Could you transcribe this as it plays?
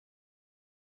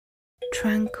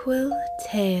Tranquil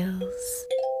Tales.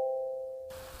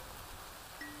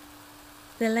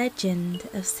 The Legend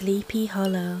of Sleepy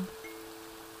Hollow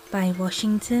by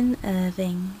Washington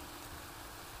Irving.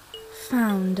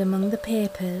 Found among the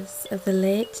papers of the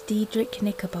late Diedrich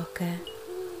Knickerbocker.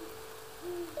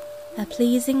 A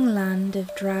pleasing land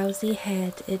of drowsy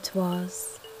head it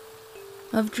was,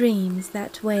 of dreams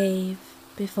that wave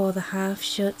before the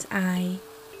half-shut eye,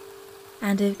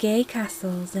 and of gay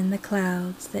castles in the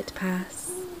clouds that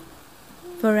pass,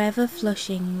 forever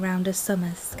flushing round a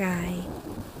summer sky,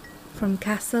 from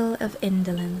castle of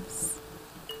indolence.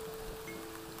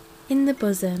 In the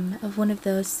bosom of one of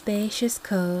those spacious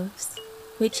coves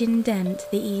which indent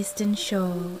the eastern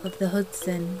shore of the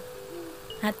Hudson,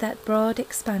 at that broad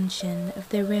expansion of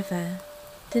the river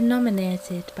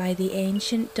denominated by the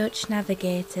ancient Dutch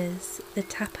navigators the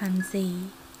Tappan Zee,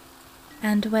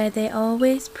 and where they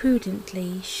always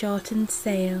prudently shortened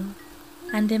sail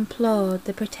and implored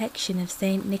the protection of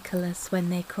St. Nicholas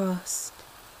when they crossed,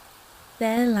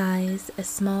 there lies a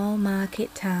small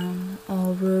market town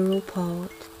or rural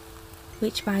port,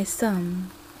 which by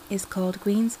some is called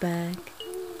Greensburg,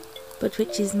 but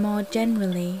which is more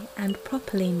generally and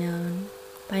properly known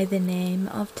by the name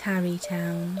of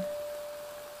Tarrytown.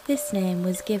 This name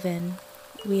was given,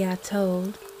 we are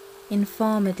told, in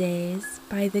former days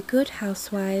by the good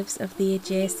housewives of the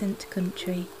adjacent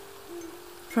country,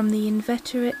 from the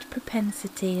inveterate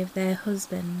propensity of their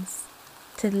husbands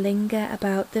to linger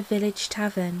about the village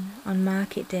tavern on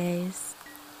market days.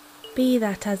 Be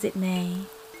that as it may,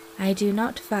 I do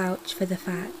not vouch for the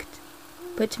fact,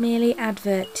 but merely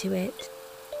advert to it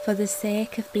for the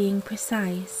sake of being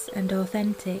precise and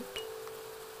authentic.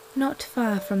 Not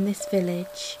far from this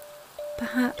village,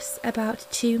 perhaps about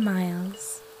 2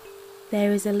 miles,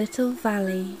 there is a little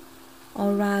valley,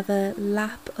 or rather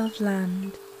lap of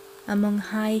land, among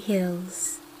high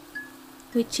hills,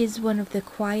 which is one of the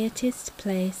quietest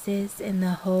places in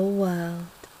the whole world.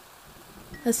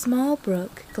 A small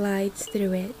brook glides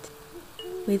through it,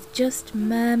 with just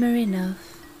murmur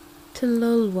enough to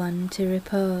lull one to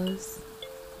repose,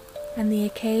 and the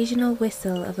occasional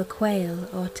whistle of a quail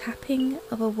or tapping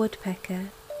of a woodpecker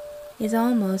is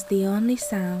almost the only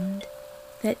sound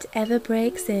that ever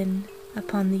breaks in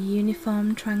upon the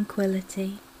uniform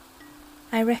tranquillity.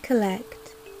 I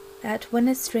recollect that when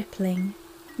a stripling,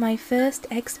 my first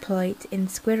exploit in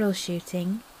squirrel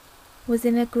shooting was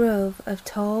in a grove of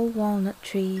tall walnut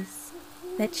trees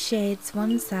that shades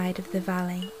one side of the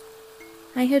valley.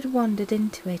 I had wandered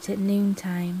into it at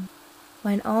noontime,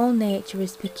 when all nature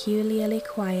is peculiarly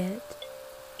quiet,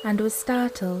 and was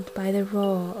startled by the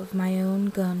roar of my own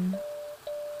gun,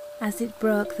 as it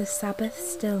broke the Sabbath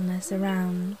stillness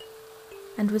around,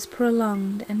 and was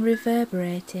prolonged and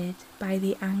reverberated by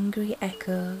the angry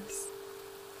echoes.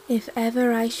 If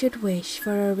ever I should wish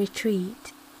for a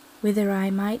retreat whither I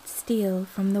might steal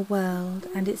from the world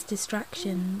and its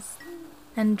distractions,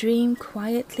 and dream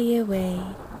quietly away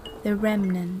the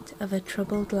remnant of a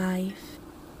troubled life,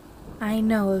 I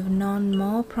know of none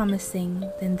more promising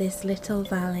than this little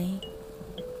valley.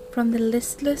 From the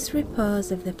listless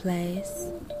repose of the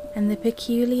place, and the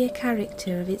peculiar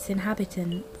character of its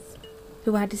inhabitants,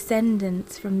 who are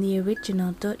descendants from the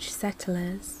original Dutch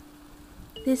settlers,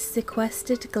 this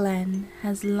sequestered glen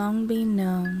has long been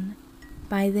known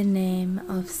by the name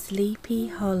of Sleepy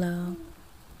Hollow,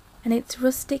 and its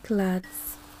rustic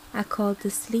lads are called the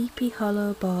Sleepy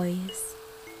Hollow Boys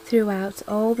throughout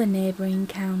all the neighbouring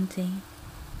county.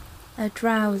 A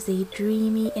drowsy,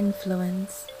 dreamy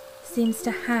influence seems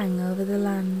to hang over the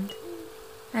land,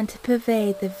 and to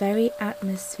pervade the very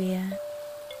atmosphere.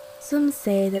 Some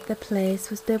say that the place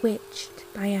was bewitched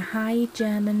by a high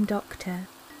German doctor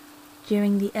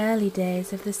during the early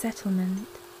days of the settlement.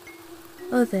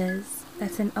 Others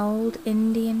that an old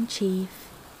Indian chief,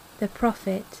 the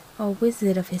prophet or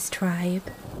wizard of his tribe,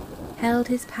 held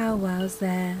his powwows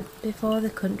there before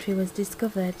the country was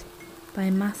discovered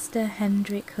by Master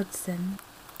Hendrik Hudson.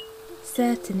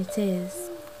 Certain it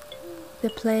is, the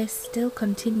place still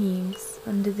continues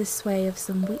under the sway of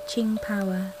some witching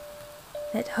power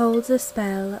that holds a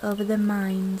spell over the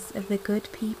minds of the good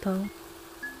people,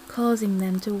 causing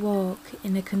them to walk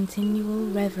in a continual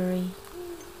reverie.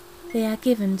 They are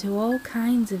given to all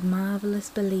kinds of marvellous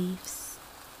beliefs,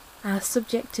 are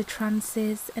subject to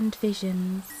trances and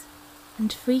visions,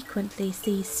 and frequently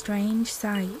see strange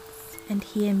sights and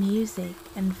hear music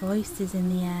and voices in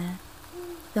the air.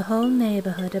 The whole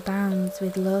neighbourhood abounds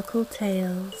with local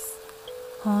tales,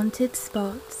 haunted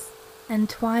spots, and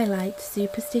twilight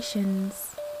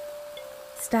superstitions.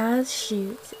 Stars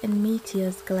shoot and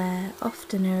meteors glare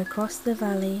oftener across the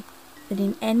valley than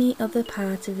in any other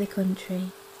part of the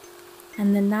country,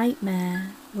 and the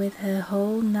nightmare, with her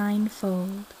whole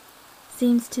ninefold,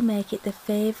 seems to make it the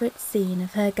favourite scene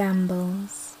of her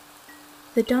gambols.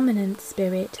 The dominant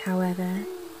spirit, however,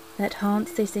 that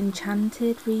haunts this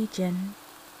enchanted region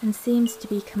and seems to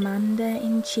be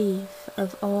commander-in-chief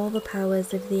of all the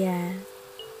powers of the air,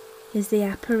 is the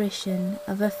apparition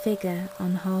of a figure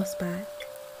on horseback,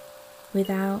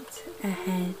 without a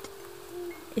head.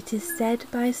 It is said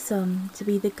by some to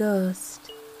be the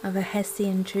ghost of a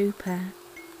Hessian trooper,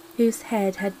 whose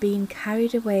head had been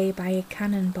carried away by a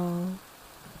cannonball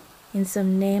in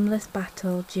some nameless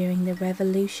battle during the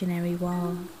Revolutionary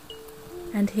War,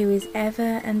 and who is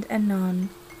ever and anon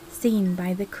seen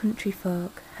by the country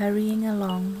folk hurrying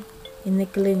along in the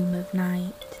gloom of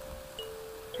night,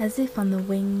 as if on the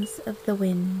wings of the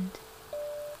wind.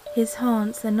 His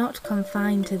haunts are not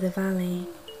confined to the valley,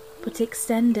 but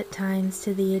extend at times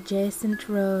to the adjacent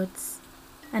roads,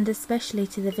 and especially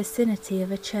to the vicinity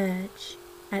of a church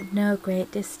at no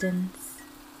great distance.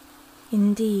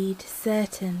 Indeed,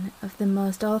 certain of the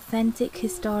most authentic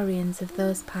historians of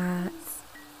those parts,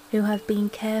 who have been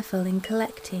careful in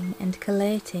collecting and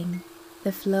collating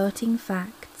the floating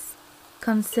facts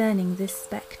concerning this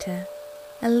spectre,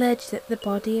 allege that the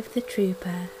body of the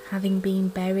trooper having been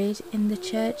buried in the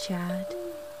churchyard,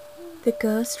 the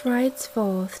ghost rides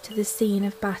forth to the scene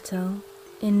of battle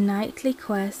in nightly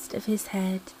quest of his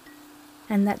head,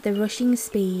 and that the rushing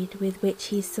speed with which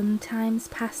he sometimes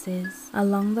passes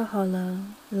along the hollow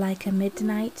like a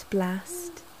midnight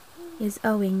blast is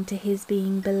owing to his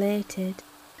being belated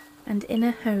and in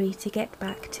a hurry to get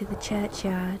back to the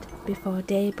churchyard before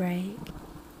daybreak.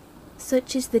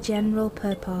 Such is the general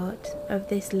purport of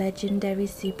this legendary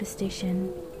superstition,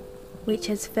 which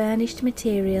has furnished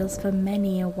materials for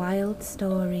many a wild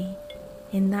story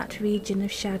in that region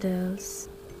of shadows,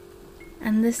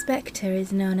 and the spectre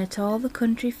is known at all the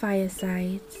country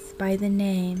firesides by the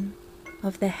name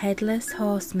of the headless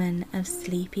horseman of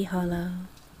Sleepy Hollow.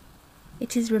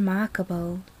 It is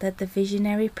remarkable that the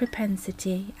visionary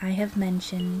propensity I have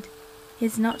mentioned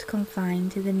is not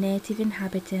confined to the native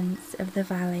inhabitants of the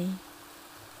valley,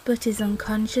 but is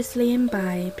unconsciously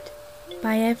imbibed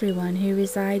by everyone who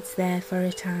resides there for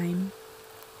a time.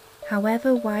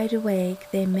 However wide awake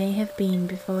they may have been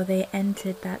before they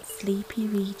entered that sleepy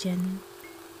region,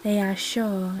 they are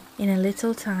sure in a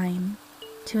little time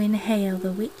to inhale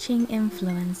the witching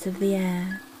influence of the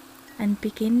air and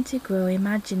begin to grow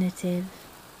imaginative,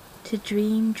 to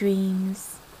dream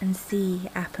dreams and see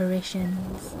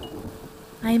apparitions.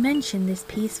 I mention this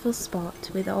peaceful spot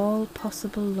with all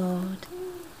possible laud,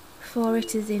 for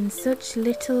it is in such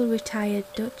little retired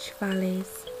Dutch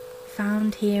valleys,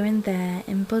 found here and there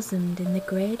embosomed in the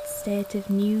great state of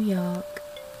New York,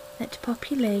 that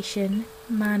population,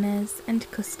 manners and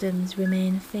customs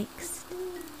remain fixed,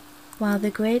 while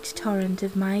the great torrent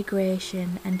of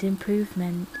migration and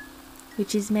improvement,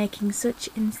 which is making such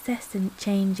incessant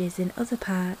changes in other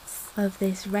parts of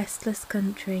this restless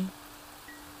country,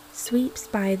 sweeps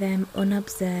by them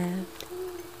unobserved.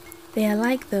 They are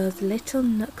like those little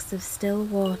nooks of still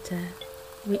water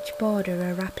which border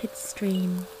a rapid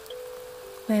stream,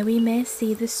 where we may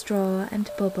see the straw and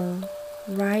bubble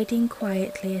riding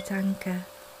quietly at anchor,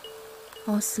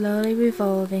 or slowly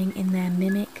revolving in their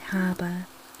mimic harbour,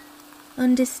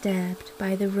 undisturbed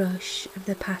by the rush of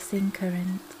the passing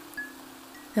current.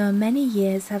 Though many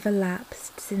years have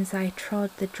elapsed since I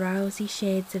trod the drowsy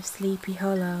shades of Sleepy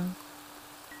Hollow,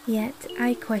 yet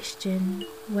I question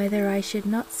whether I should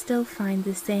not still find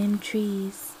the same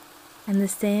trees and the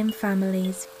same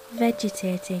families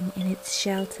vegetating in its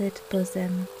sheltered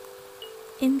bosom.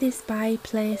 In this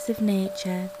by-place of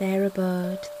nature there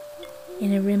abode,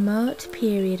 in a remote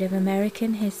period of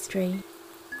American history,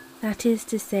 that is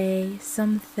to say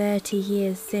some 30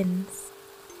 years since,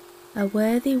 a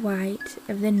worthy wight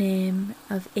of the name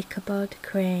of Ichabod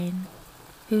Crane,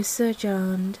 who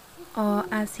sojourned, or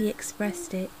as he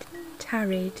expressed it,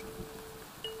 tarried,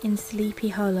 in Sleepy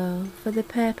Hollow for the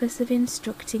purpose of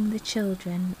instructing the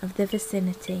children of the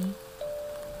vicinity.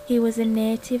 He was a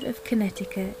native of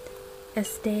Connecticut, a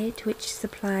state which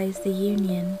supplies the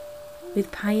Union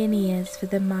with pioneers for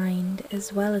the mind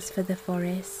as well as for the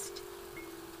forest,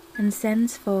 and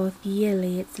sends forth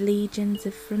yearly its legions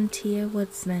of frontier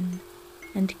woodsmen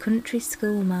and country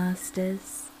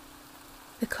schoolmasters.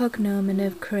 The cognomen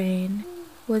of Crane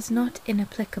was not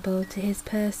inapplicable to his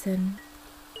person.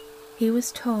 He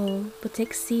was tall but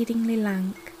exceedingly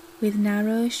lank, with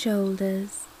narrow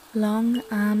shoulders, long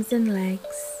arms and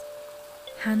legs,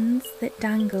 hands that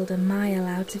dangled a mile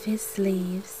out of his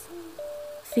sleeves,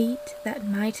 feet that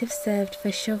might have served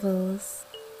for shovels,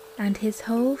 and his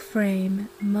whole frame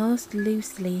most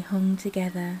loosely hung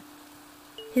together,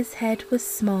 His head was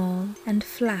small and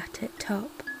flat at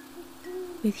top,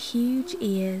 with huge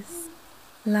ears,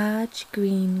 large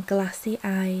green glassy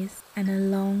eyes and a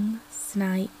long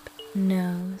snipe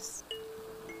nose,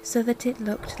 so that it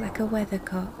looked like a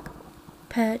weathercock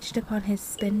perched upon his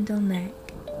spindle neck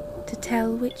to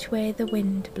tell which way the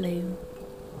wind blew.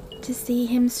 To see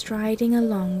him striding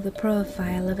along the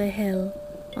profile of a hill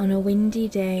on a windy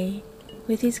day,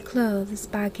 with his clothes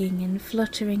bagging and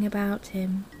fluttering about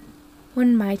him,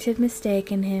 one might have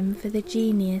mistaken him for the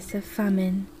genius of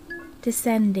famine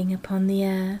descending upon the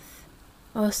earth,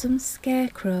 or some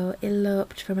scarecrow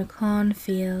eloped from a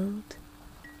cornfield.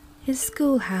 His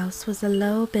schoolhouse was a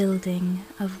low building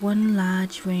of one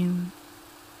large room,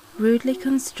 rudely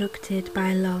constructed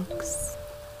by logs,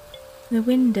 the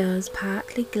windows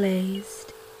partly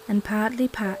glazed and partly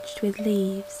patched with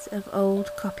leaves of old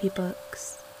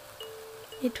copybooks.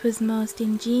 It was most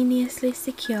ingeniously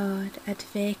secured at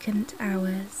vacant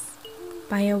hours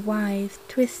by a withe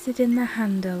twisted in the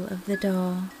handle of the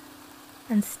door,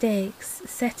 and stakes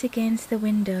set against the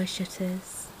window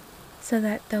shutters, so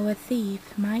that though a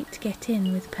thief might get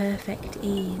in with perfect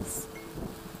ease,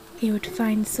 he would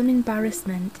find some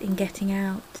embarrassment in getting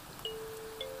out,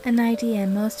 an idea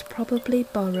most probably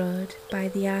borrowed by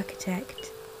the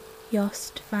architect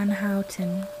Jost van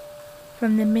Houten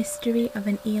from the mystery of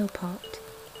an eel pot.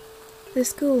 The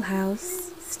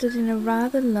schoolhouse stood in a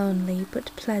rather lonely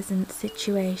but pleasant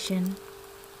situation,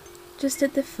 just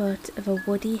at the foot of a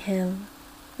woody hill,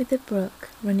 with a brook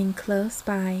running close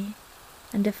by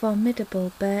and a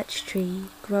formidable birch tree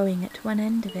growing at one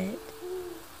end of it.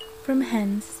 From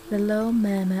hence the low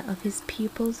murmur of his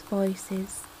pupils'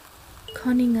 voices,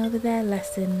 conning over their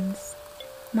lessons,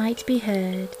 might be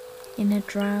heard in a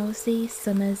drowsy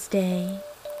summer's day,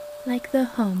 like the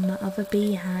hum of a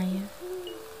beehive,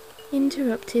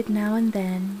 interrupted now and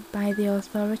then by the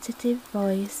authoritative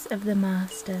voice of the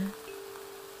master,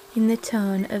 in the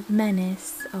tone of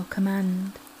menace or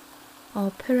command,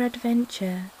 or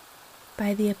peradventure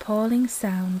by the appalling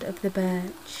sound of the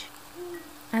birch,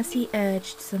 as he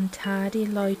urged some tardy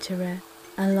loiterer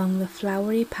along the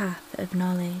flowery path of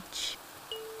knowledge.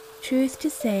 Truth to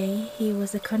say, he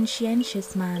was a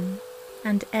conscientious man,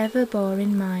 and ever bore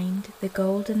in mind the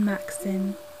golden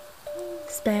maxim,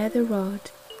 spare the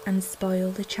rod and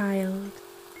spoil the child.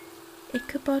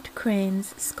 Ichabod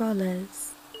Crane's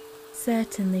scholars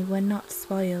certainly were not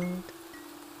spoiled.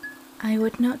 I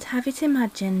would not have it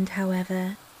imagined,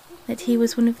 however, that he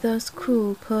was one of those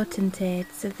cruel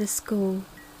potentates of the school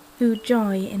who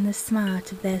joy in the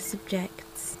smart of their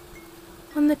subjects.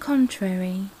 On the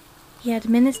contrary, he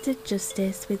administered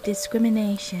justice with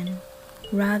discrimination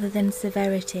rather than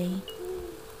severity,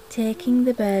 taking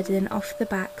the burden off the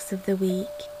backs of the weak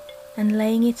and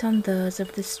laying it on those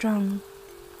of the strong.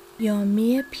 Your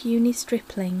mere puny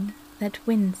stripling that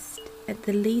winced at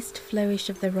the least flourish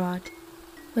of the rod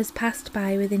was passed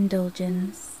by with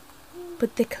indulgence,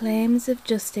 but the claims of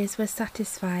justice were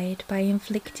satisfied by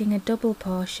inflicting a double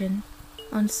portion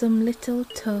on some little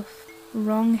tough,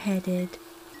 wrong-headed,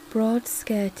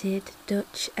 broad-skirted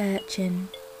Dutch urchin,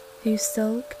 who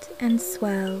sulked and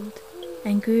swelled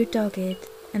and grew dogged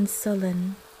and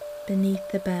sullen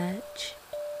beneath the birch.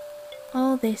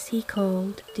 All this he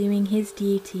called doing his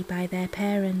duty by their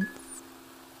parents,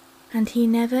 and he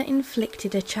never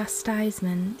inflicted a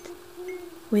chastisement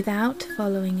without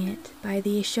following it by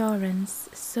the assurance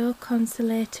so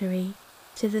consolatory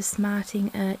to the smarting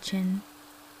urchin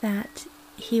that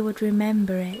he would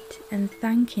remember it and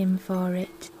thank him for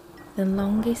it the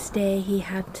longest day he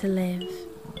had to live.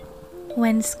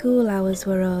 When school hours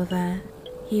were over,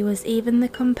 he was even the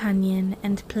companion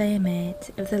and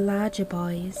playmate of the larger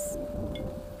boys,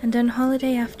 and on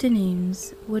holiday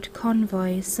afternoons would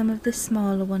convoy some of the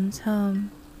smaller ones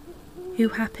home, who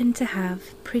happened to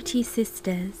have pretty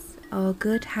sisters or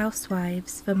good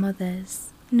housewives for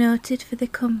mothers, noted for the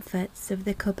comforts of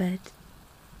the cupboard.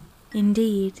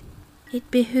 Indeed,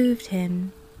 it behooved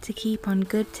him to keep on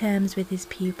good terms with his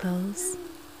pupils.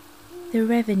 The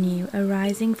revenue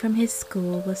arising from his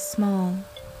school was small,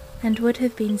 and would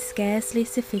have been scarcely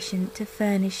sufficient to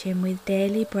furnish him with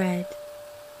daily bread,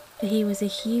 for he was a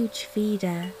huge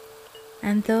feeder,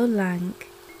 and though lank,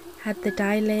 had the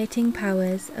dilating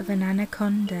powers of an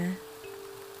anaconda.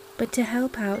 But to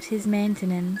help out his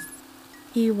maintenance,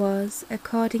 he was,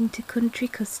 according to country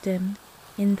custom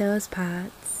in those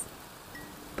parts,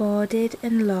 boarded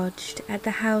and lodged at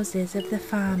the houses of the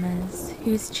farmers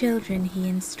whose children he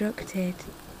instructed.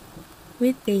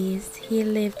 With these he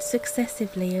lived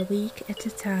successively a week at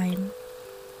a time,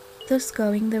 thus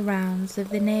going the rounds of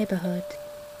the neighbourhood,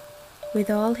 with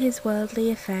all his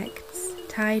worldly effects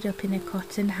tied up in a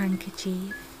cotton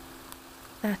handkerchief,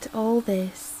 that all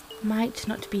this might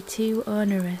not be too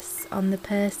onerous on the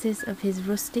purses of his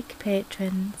rustic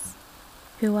patrons,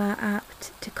 who are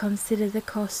apt to consider the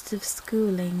costs of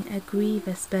schooling a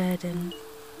grievous burden,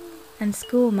 and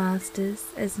schoolmasters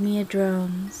as mere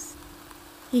drones.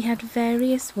 He had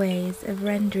various ways of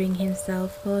rendering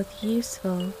himself both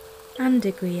useful and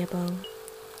agreeable.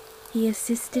 He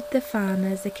assisted the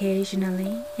farmers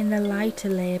occasionally in the lighter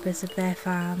labours of their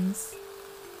farms,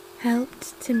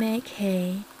 helped to make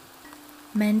hay,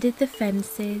 mended the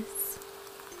fences,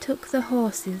 took the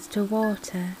horses to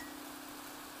water,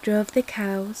 drove the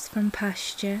cows from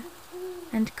pasture,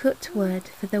 and cut wood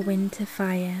for the winter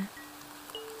fire.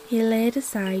 He laid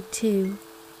aside, too,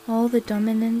 all the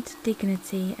dominant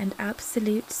dignity and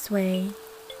absolute sway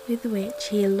with which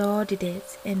he lauded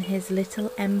it in his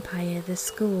little empire, the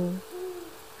school,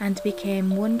 and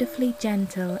became wonderfully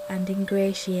gentle and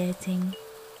ingratiating.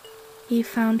 He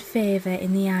found favour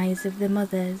in the eyes of the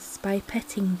mothers by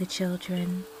petting the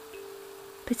children,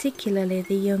 particularly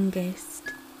the youngest,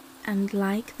 and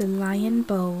like the lion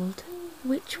bold,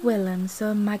 which whilom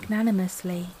so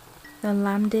magnanimously the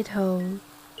landed whole,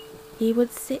 he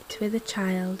would sit with a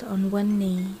child on one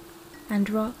knee, and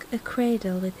rock a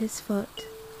cradle with his foot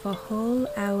for whole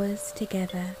hours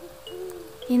together.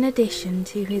 In addition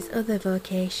to his other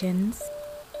vocations,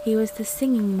 he was the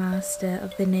singing master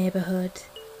of the neighbourhood,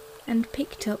 and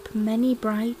picked up many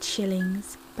bright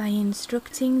shillings by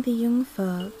instructing the young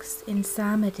folks in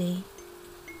psalmody.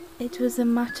 It was a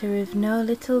matter of no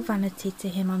little vanity to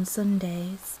him on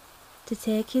Sundays to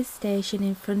take his station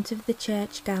in front of the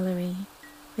church gallery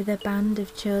with a band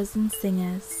of chosen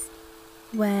singers,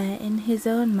 where, in his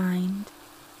own mind,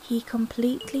 he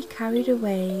completely carried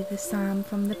away the psalm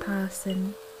from the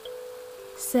parson.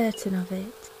 Certain of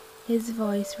it, his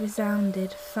voice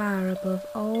resounded far above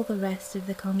all the rest of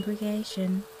the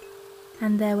congregation,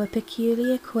 and there were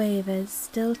peculiar quavers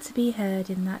still to be heard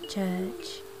in that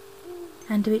church,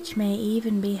 and which may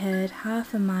even be heard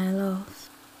half a mile off,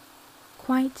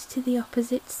 quite to the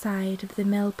opposite side of the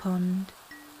mill pond,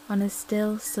 on a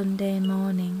still Sunday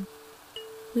morning,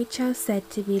 which are said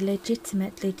to be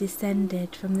legitimately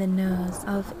descended from the nose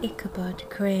of Ichabod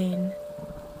Crane.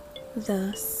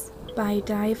 Thus, by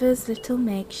divers little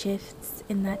makeshifts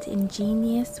in that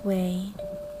ingenious way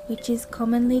which is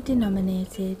commonly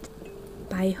denominated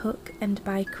by hook and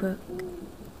by crook,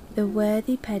 the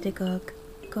worthy pedagogue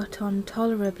got on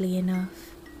tolerably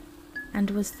enough,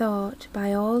 and was thought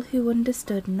by all who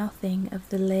understood nothing of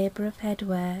the labour of head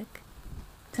work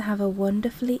to have a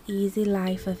wonderfully easy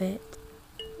life of it.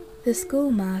 The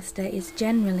schoolmaster is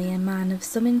generally a man of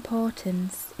some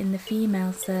importance in the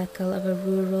female circle of a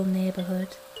rural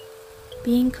neighbourhood,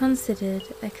 being considered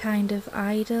a kind of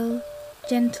idle,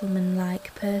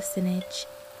 gentlemanlike personage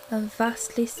of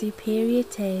vastly superior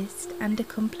taste and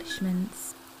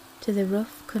accomplishments to the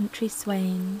rough country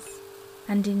swains,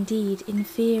 and indeed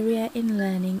inferior in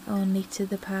learning only to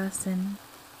the parson.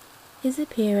 His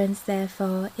appearance,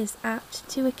 therefore, is apt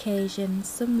to occasion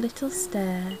some little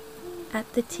stir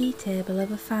at the tea-table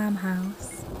of a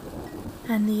farmhouse,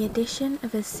 and the addition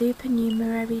of a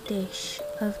supernumerary dish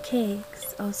of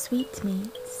cakes or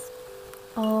sweetmeats,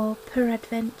 or,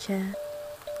 peradventure,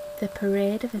 the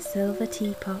parade of a silver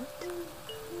teapot.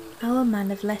 Our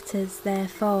man of letters,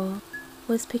 therefore,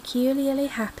 was peculiarly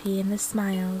happy in the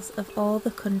smiles of all the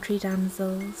country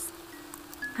damsels.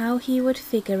 How he would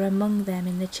figure among them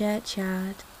in the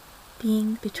churchyard,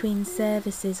 being between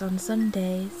services on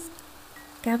Sundays,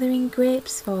 gathering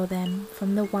grapes for them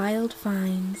from the wild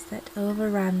vines that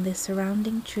overran the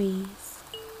surrounding trees,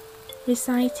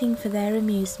 reciting for their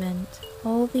amusement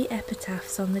all the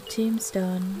epitaphs on the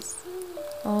tombstones,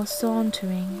 or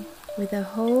sauntering with a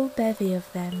whole bevy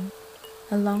of them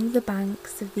along the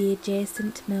banks of the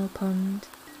adjacent mill pond,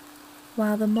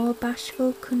 while the more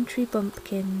bashful country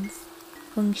bumpkins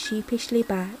hung sheepishly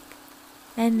back,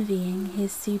 envying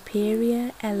his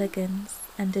superior elegance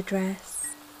and address.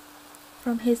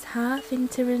 From his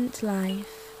half-itinerant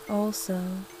life, also,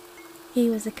 he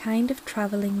was a kind of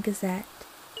travelling gazette,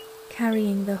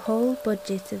 carrying the whole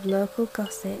budget of local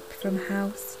gossip from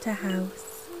house to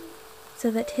house, so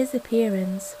that his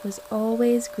appearance was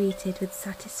always greeted with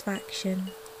satisfaction.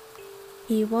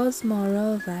 He was,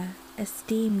 moreover,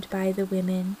 esteemed by the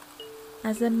women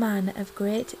as a man of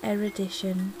great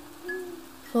erudition,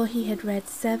 for he had read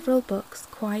several books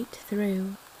quite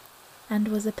through, and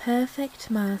was a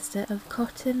perfect master of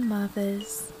Cotton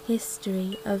Mather's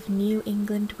History of New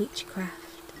England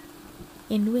Witchcraft,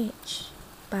 in which,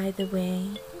 by the way,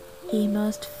 he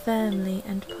most firmly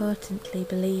and potently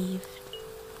believed.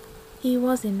 He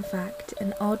was in fact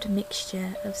an odd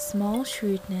mixture of small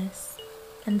shrewdness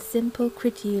and simple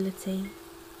credulity.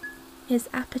 His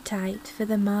appetite for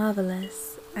the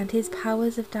marvellous and his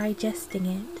powers of digesting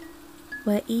it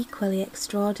were equally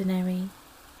extraordinary,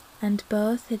 and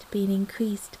both had been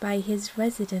increased by his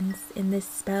residence in this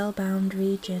spellbound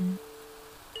region.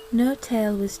 No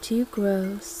tale was too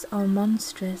gross or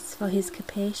monstrous for his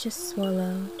capacious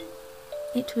swallow.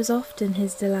 It was often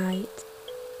his delight,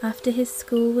 after his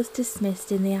school was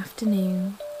dismissed in the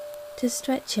afternoon, to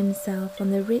stretch himself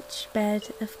on the rich bed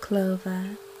of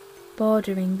clover,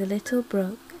 bordering the little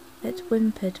brook that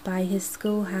whimpered by his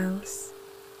schoolhouse,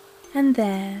 and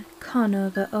there con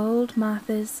over old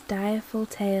Martha's direful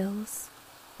tales,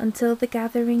 until the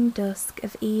gathering dusk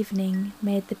of evening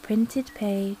made the printed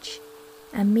page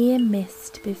a mere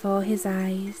mist before his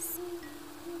eyes.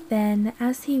 Then,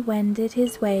 as he wended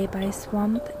his way by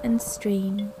swamp and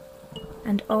stream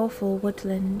and awful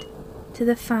woodland to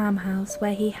the farmhouse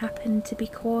where he happened to be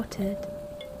quartered,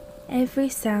 every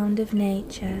sound of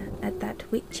nature at that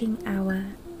witching hour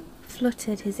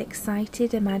fluttered his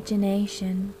excited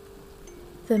imagination.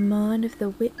 The moan of the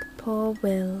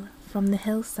whip-poor-will from the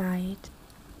hillside,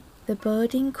 the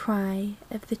boding cry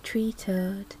of the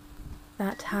tree-toad,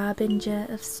 that harbinger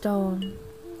of storm,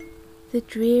 the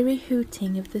dreary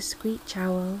hooting of the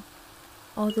screech-owl,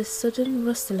 or the sudden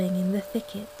rustling in the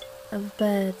thicket of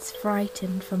birds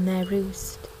frightened from their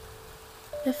roost.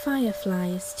 The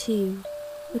fireflies, too,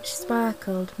 which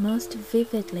sparkled most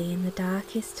vividly in the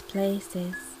darkest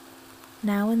places,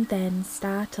 now and then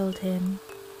startled him,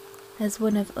 as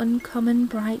one of uncommon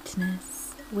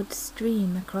brightness would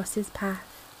stream across his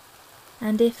path,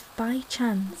 and if by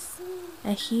chance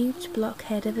a huge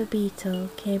blockhead of a beetle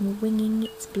came winging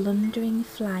its blundering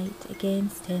flight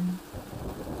against him,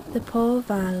 the poor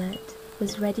varlet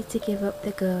was ready to give up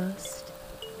the ghost,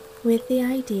 with the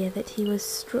idea that he was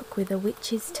struck with a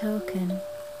witch's token.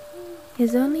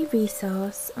 His only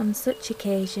resource on such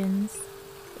occasions,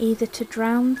 either to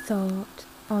drown thought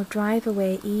or drive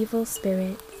away evil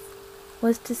spirits,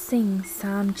 was to sing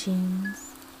psalm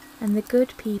tunes, and the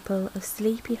good people of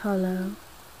Sleepy Hollow,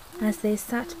 as they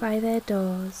sat by their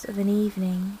doors of an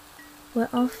evening, were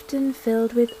often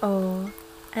filled with awe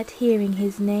at hearing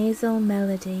his nasal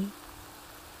melody,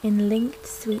 in linked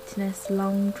sweetness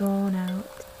long drawn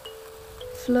out,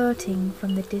 floating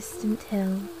from the distant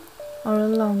hill or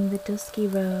along the dusky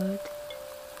road.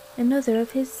 Another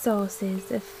of his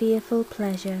sources of fearful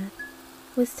pleasure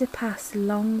was to pass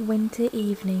long winter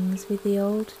evenings with the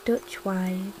old Dutch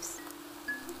wives,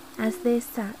 as they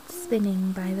sat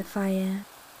spinning by the fire,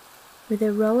 with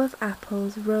a row of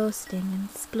apples roasting and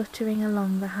spluttering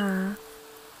along the hearth,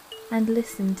 and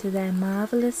listened to their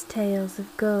marvellous tales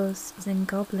of ghosts and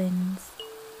goblins,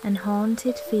 and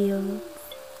haunted fields,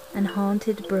 and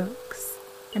haunted brooks,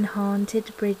 and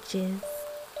haunted bridges,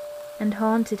 and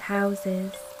haunted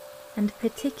houses, and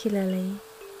particularly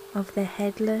of the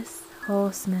headless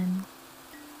horseman,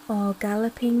 or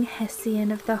galloping Hessian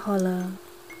of the Hollow,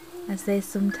 as they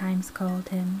sometimes called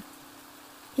him.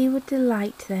 He would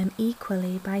delight them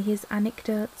equally by his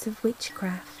anecdotes of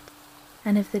witchcraft,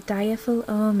 and of the direful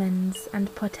omens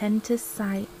and portentous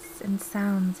sights and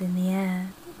sounds in the air,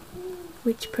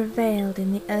 which prevailed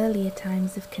in the earlier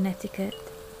times of Connecticut,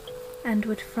 and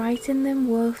would frighten them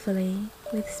woefully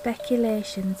with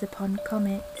speculations upon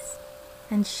comets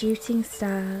and shooting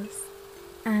stars,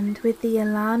 and with the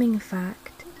alarming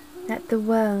fact that the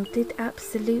world did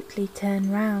absolutely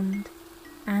turn round,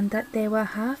 and that they were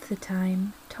half the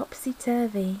time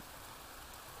topsy-turvy.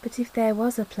 But if there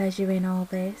was a pleasure in all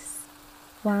this,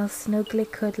 while snugly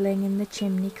cuddling in the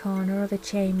chimney corner of a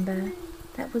chamber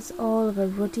that was all of a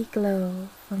ruddy glow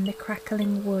from the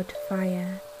crackling wood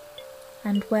fire,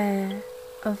 and where,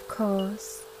 of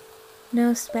course,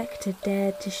 no spectre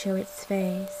dared to show its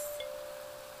face,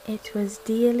 it was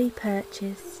dearly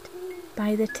purchased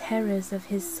by the terrors of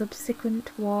his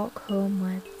subsequent walk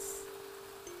homewards.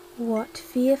 What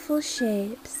fearful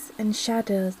shapes and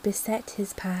shadows beset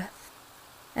his path,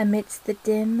 amidst the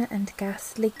dim and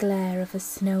ghastly glare of a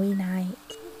snowy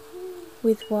night!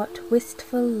 With what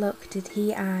wistful look did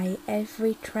he eye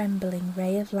every trembling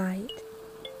ray of light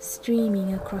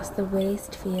streaming across the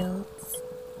waste fields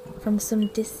from some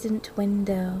distant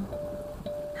window!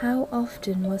 How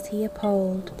often was he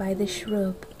appalled by the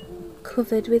shrub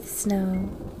covered with snow,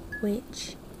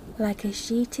 which, like a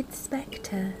sheeted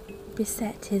spectre,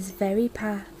 beset his very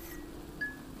path!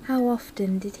 How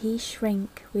often did he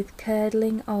shrink with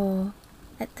curdling awe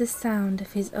at the sound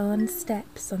of his own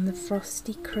steps on the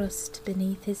frosty crust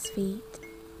beneath his feet,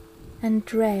 and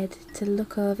dread to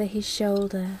look over his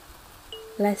shoulder,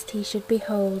 lest he should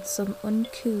behold some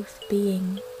uncouth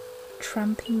being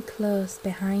tramping close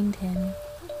behind him,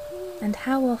 and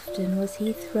how often was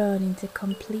he thrown into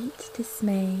complete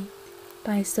dismay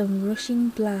by some rushing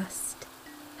blast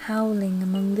howling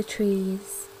among the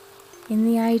trees, in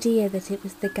the idea that it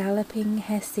was the galloping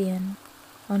Hessian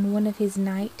on one of his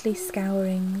nightly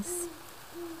scourings.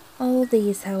 All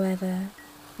these, however,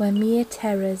 were mere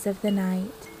terrors of the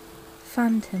night,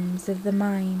 phantoms of the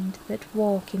mind that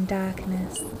walk in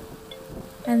darkness,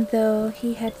 and though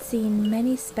he had seen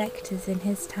many spectres in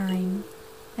his time,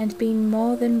 and been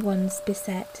more than once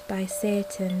beset by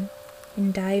Satan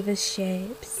in divers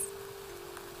shapes,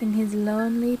 in his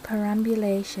lonely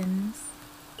perambulations,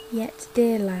 yet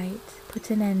daylight put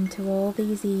an end to all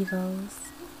these evils,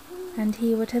 and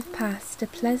he would have passed a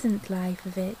pleasant life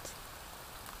of it,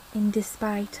 in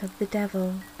despite of the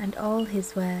devil and all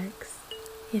his works,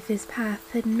 if his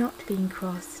path had not been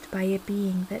crossed by a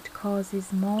being that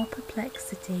causes more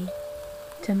perplexity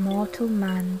to mortal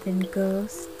man than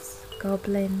ghosts,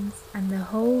 goblins, and the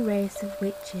whole race of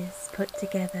witches put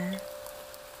together,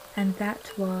 and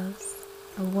that was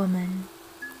a woman.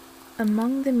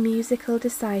 Among the musical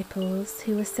disciples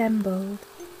who assembled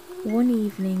one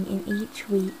evening in each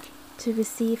week to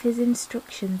receive his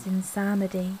instructions in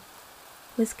psalmody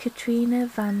was Katrina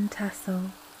Van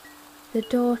Tassel, the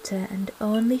daughter and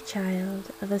only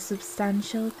child of a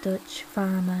substantial Dutch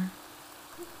farmer.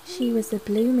 She was a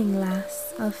blooming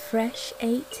lass of fresh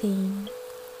 18,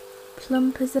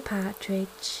 plump as a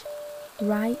partridge,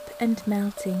 ripe and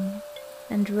melting,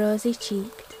 and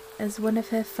rosy-cheeked as one of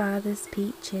her father's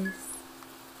peaches,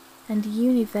 and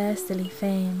universally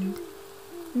famed,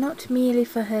 not merely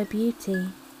for her beauty,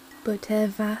 but her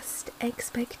vast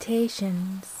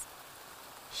expectations.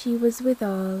 She was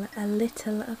withal a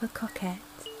little of a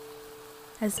coquette,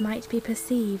 as might be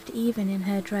perceived even in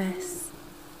her dress,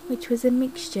 which was a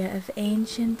mixture of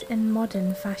ancient and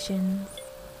modern fashions,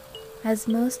 as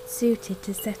most suited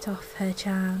to set off her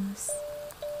charms.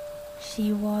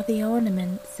 She wore the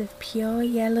ornaments of pure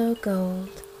yellow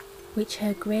gold, which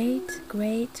her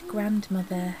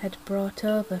great-great-grandmother had brought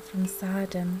over from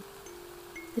Sardom,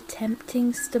 the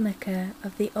tempting stomacher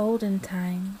of the olden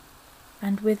time,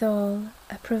 and withal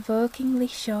a provokingly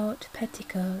short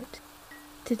petticoat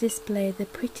to display the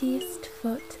prettiest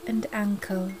foot and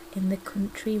ankle in the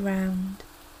country round.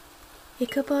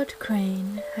 Ichabod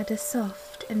Crane had a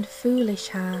soft and foolish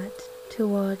heart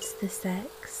towards the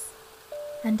sex,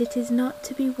 and it is not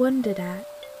to be wondered at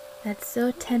that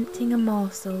so tempting a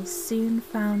morsel soon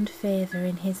found favour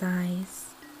in his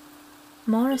eyes,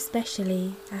 more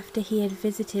especially after he had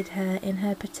visited her in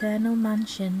her paternal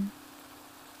mansion.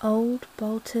 Old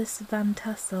Baltus Van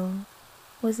Tassel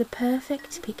was a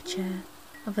perfect picture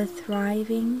of a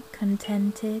thriving,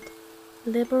 contented,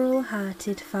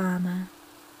 liberal-hearted farmer.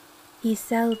 He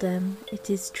seldom, it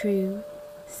is true,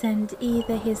 sent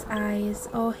either his eyes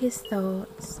or his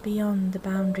thoughts beyond the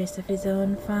boundaries of his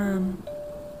own farm,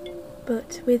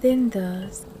 but within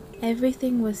those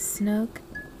everything was snug,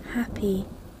 happy,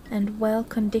 and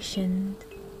well-conditioned.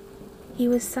 He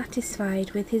was satisfied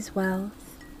with his wealth,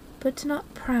 but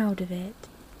not proud of it,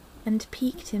 and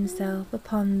piqued himself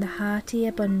upon the hearty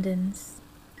abundance,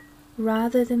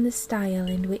 rather than the style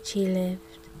in which he lived.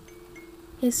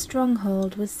 His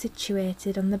stronghold was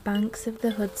situated on the banks of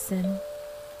the Hudson,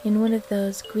 in one of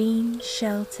those green,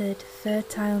 sheltered,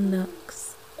 fertile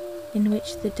nooks, in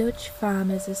which the Dutch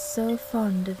farmers are so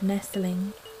fond of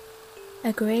nestling.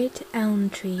 A great elm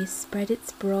tree spread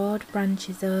its broad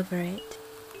branches over it,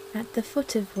 at the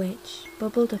foot of which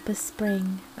bubbled up a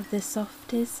spring of the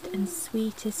softest and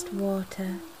sweetest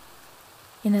water,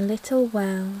 in a little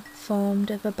well formed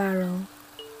of a barrel,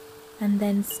 and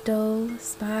then stole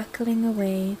sparkling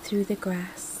away through the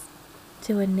grass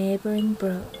to a neighbouring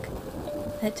brook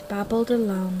that babbled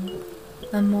along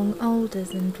among alders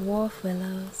and dwarf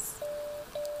willows.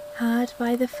 Hard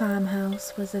by the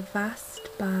farmhouse was a vast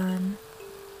barn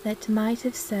that might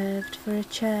have served for a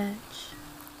church,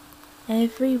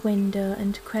 every window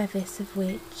and crevice of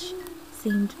which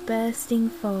seemed bursting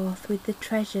forth with the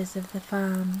treasures of the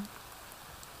farm.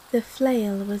 The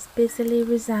flail was busily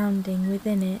resounding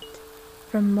within it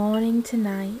from morning to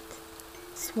night.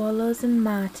 Swallows and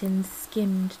martins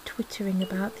skimmed twittering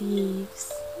about the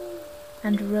eaves,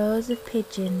 and rows of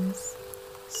pigeons,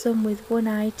 some with one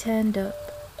eye turned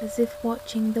up as if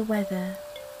watching the weather,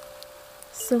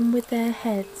 some with their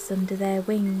heads under their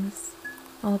wings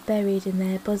or buried in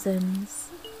their bosoms,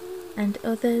 and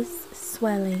others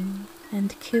swelling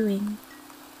and cooing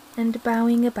and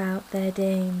bowing about their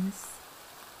dames,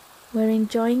 were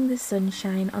enjoying the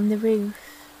sunshine on the roof.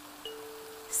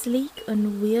 Sleek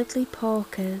unwieldy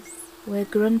porkers were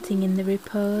grunting in the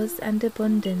repose and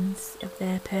abundance of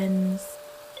their pens,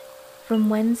 from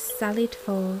whence sallied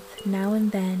forth now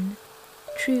and then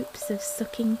troops of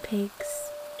sucking pigs,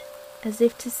 as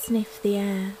if to sniff the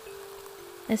air.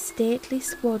 A stately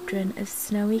squadron of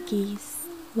snowy geese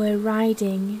were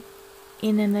riding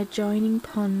in an adjoining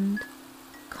pond,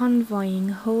 convoying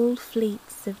whole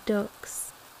fleets of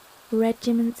ducks.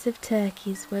 Regiments of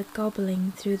turkeys were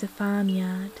gobbling through the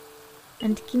farmyard,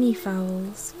 and guinea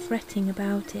fowls fretting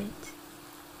about it,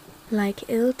 like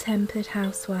ill-tempered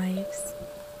housewives,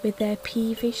 with their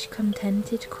peevish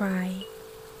contented cry.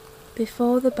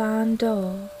 Before the barn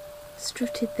door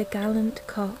strutted the gallant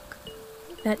cock,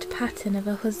 that pattern of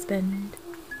a husband,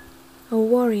 a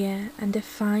warrior and a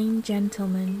fine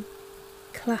gentleman,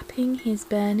 clapping his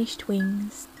burnished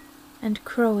wings and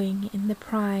crowing in the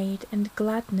pride and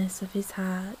gladness of his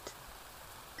heart,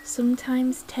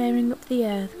 sometimes tearing up the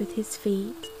earth with his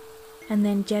feet, and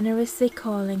then generously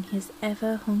calling his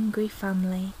ever-hungry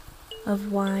family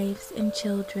of wives and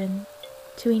children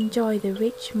to enjoy the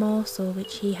rich morsel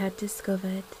which he had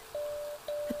discovered.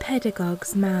 The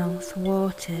pedagogue's mouth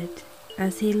watered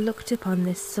as he looked upon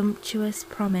this sumptuous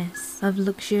promise of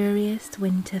luxurious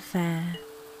winter fare.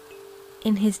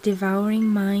 In his devouring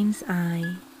mind's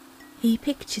eye, he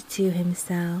pictured to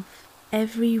himself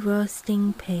every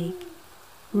roasting pig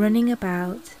running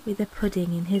about with a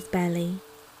pudding in his belly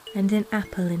and an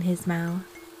apple in his mouth.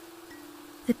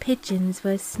 The pigeons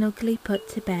were snugly put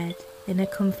to bed in a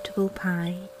comfortable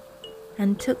pie,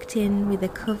 and tucked in with a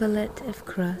coverlet of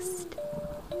crust.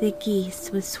 The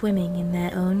geese were swimming in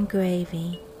their own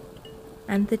gravy,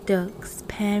 and the ducks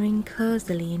pairing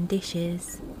cosily in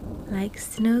dishes, like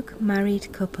snug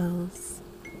married couples,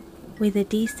 with a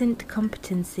decent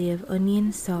competency of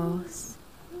onion sauce.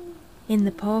 In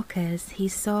the porkers he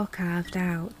saw carved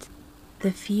out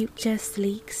the future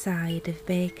sleek side of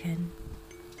bacon,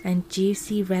 and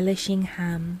juicy relishing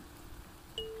ham.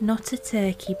 Not a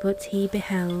turkey but he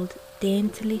beheld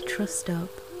daintily trussed up,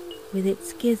 with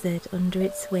its gizzard under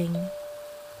its wing,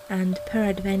 and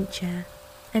peradventure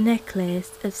a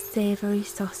necklace of savoury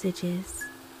sausages,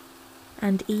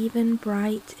 and even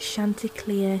bright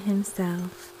Chanticleer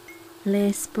himself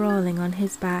lay sprawling on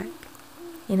his back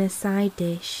in a side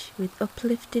dish with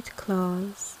uplifted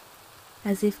claws,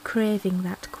 as if craving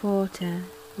that quarter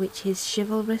which his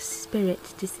chivalrous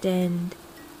spirit disdained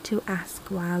to ask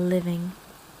while living.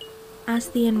 As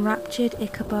the enraptured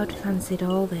Ichabod fancied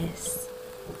all this,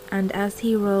 and as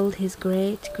he rolled his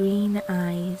great green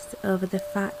eyes over the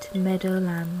fat meadow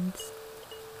lands,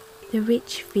 the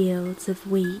rich fields of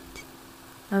wheat,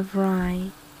 of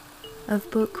rye, of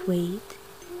buckwheat,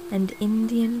 and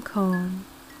Indian corn,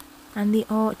 and the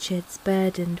orchards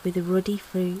burdened with ruddy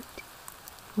fruit,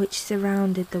 which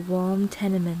surrounded the warm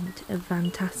tenement of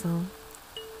Van Tassel,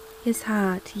 his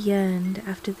heart yearned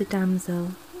after the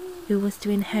damsel who was to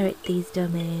inherit these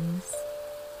domains,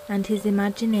 and his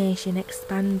imagination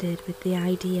expanded with the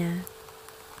idea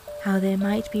how they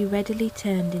might be readily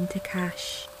turned into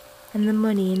cash, and the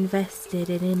money invested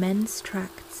in immense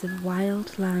tracts of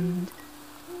wild land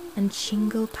and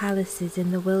shingle palaces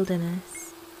in the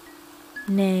wilderness.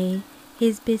 Nay,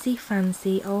 his busy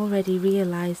fancy already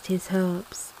realized his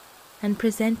hopes, and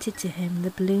presented to him the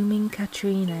blooming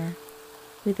Katrina,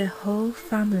 with a whole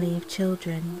family of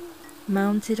children,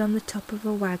 mounted on the top of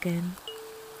a wagon,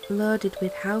 loaded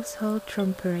with household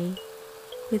trumpery,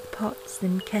 with pots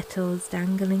and kettles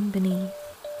dangling beneath.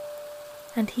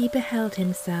 And he beheld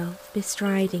himself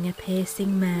bestriding a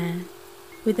pacing mare,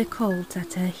 with a colt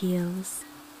at her heels,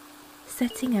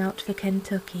 setting out for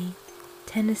Kentucky,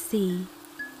 Tennessee,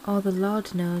 or the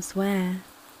Lord knows where.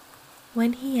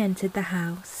 When he entered the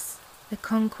house, the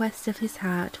conquest of his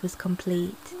heart was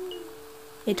complete.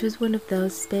 It was one of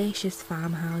those spacious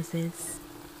farmhouses,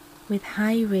 with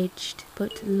high-ridged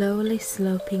but lowly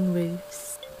sloping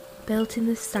roofs, built in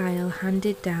the style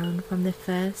handed down from the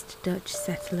first Dutch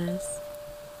settlers,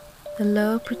 the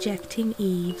low projecting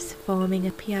eaves forming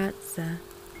a piazza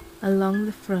along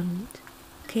the front,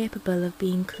 capable of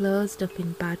being closed up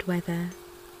in bad weather.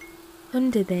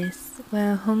 Under this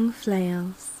were hung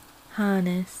flails,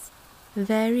 harness,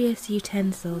 various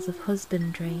utensils of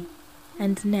husbandry,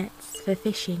 and nets for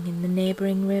fishing in the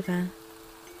neighbouring river.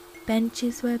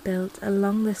 Benches were built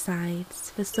along the sides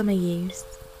for summer use,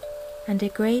 and a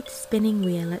great spinning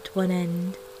wheel at one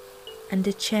end, and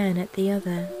a churn at the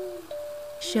other,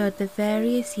 showed the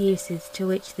various uses to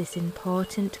which this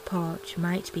important porch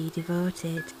might be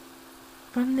devoted.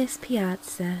 From this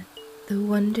piazza, the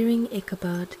wondering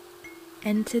Ichabod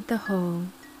entered the hall,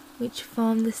 which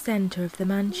formed the centre of the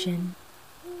mansion,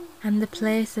 and the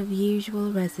place of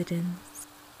usual residence.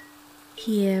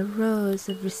 Here rows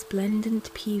of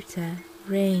resplendent pewter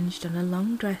ranged on a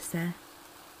long dresser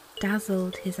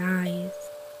dazzled his eyes.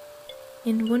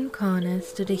 In one corner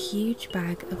stood a huge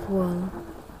bag of wool,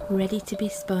 ready to be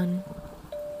spun.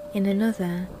 In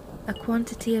another, a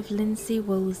quantity of linsey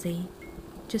woolsey,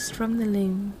 just from the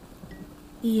loom.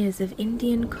 Ears of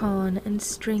Indian corn and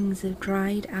strings of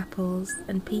dried apples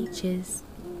and peaches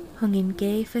hung in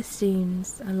gay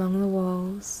festoons along the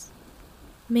walls,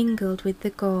 mingled with the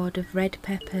gourd of red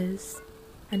peppers,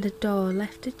 and a door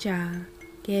left ajar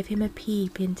gave him a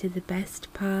peep into the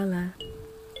best parlour,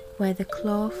 where the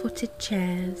claw-footed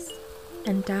chairs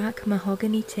and dark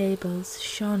mahogany tables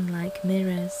shone like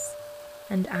mirrors,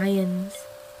 and irons,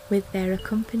 with their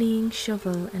accompanying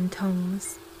shovel and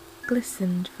tongs,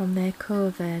 glistened from their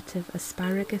covert of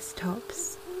asparagus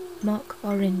tops. Mock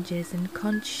oranges and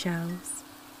conch shells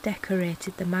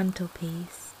decorated the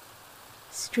mantelpiece.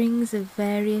 Strings of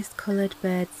various coloured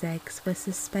birds' eggs were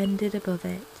suspended above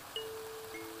it.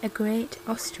 A great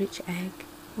ostrich egg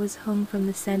was hung from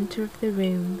the centre of the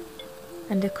room,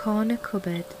 and a corner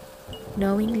cupboard,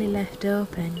 knowingly left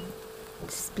open,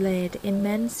 displayed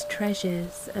immense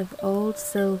treasures of old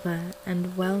silver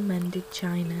and well-mended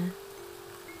china.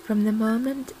 From the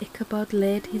moment Ichabod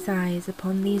laid his eyes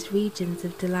upon these regions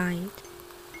of delight,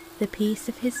 the peace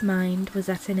of his mind was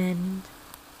at an end,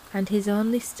 and his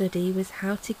only study was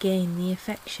how to gain the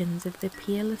affections of the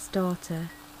peerless daughter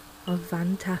of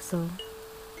Van Tassel.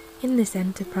 In this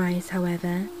enterprise,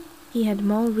 however, he had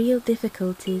more real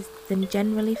difficulties than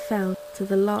generally fell to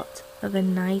the lot of a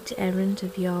knight-errant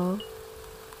of yore,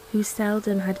 who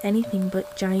seldom had anything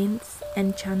but giants,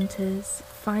 enchanters,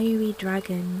 fiery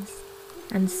dragons,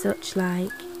 and such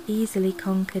like easily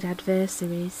conquered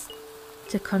adversaries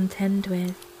to contend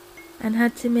with, and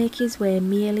had to make his way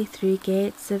merely through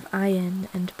gates of iron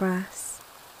and brass,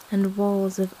 and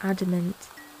walls of adamant,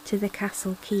 to the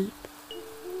castle keep,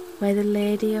 where the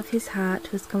lady of his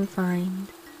heart was confined,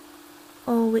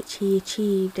 all which he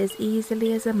achieved as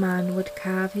easily as a man would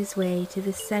carve his way to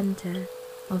the centre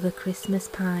of a Christmas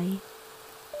pie.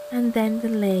 And then the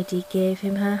lady gave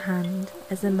him her hand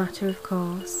as a matter of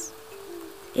course.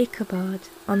 Ichabod,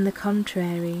 on the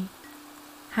contrary,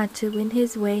 had to win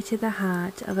his way to the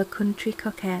heart of a country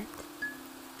coquette,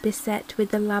 beset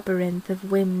with the labyrinth of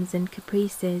whims and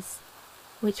caprices,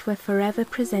 which were forever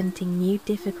presenting new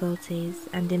difficulties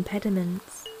and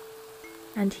impediments,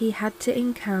 and he had to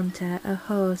encounter a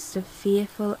host of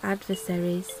fearful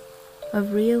adversaries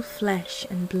of real flesh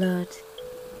and blood.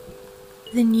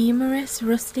 The numerous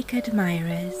rustic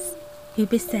admirers who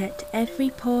beset every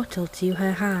portal to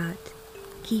her heart,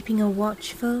 keeping a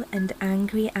watchful and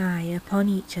angry eye upon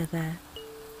each other,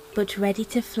 but ready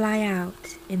to fly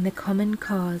out in the common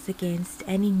cause against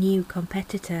any new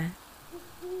competitor.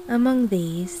 Among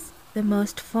these, the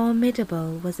most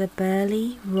formidable was a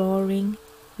burly, roaring,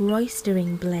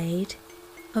 roistering blade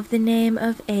of the name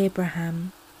of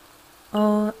Abraham,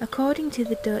 or, according to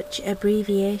the Dutch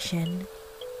abbreviation,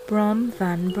 Brom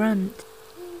van Brunt,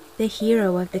 the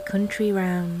hero of the country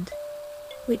round,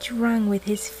 which rang with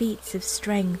his feats of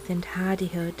strength and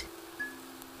hardihood.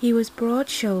 He was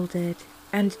broad-shouldered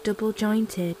and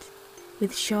double-jointed,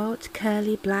 with short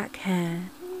curly black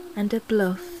hair, and a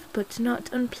bluff but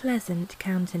not unpleasant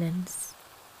countenance,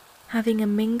 having a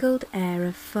mingled air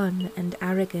of fun and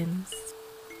arrogance.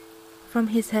 From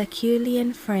his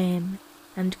Herculean frame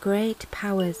and great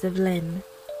powers of limb,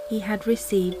 he had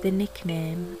received the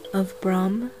nickname of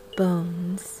Brom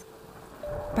Bones,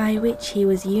 by which he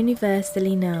was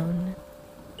universally known.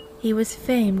 He was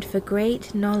famed for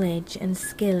great knowledge and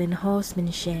skill in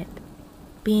horsemanship,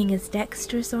 being as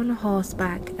dexterous on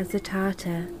horseback as a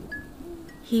Tartar.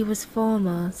 He was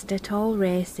foremost at all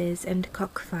races and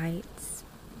cockfights,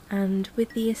 and, with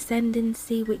the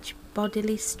ascendancy which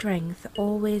bodily strength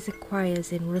always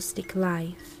acquires in rustic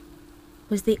life,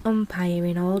 was the umpire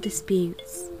in all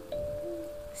disputes,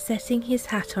 setting his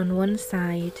hat on one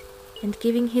side and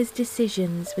giving his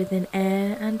decisions with an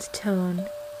air and tone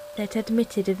that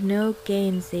admitted of no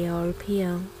gainsay or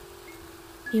appeal.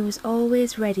 He was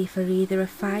always ready for either a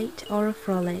fight or a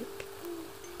frolic,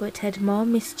 but had more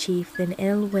mischief than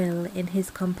ill will in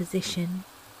his composition,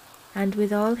 and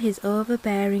with all his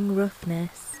overbearing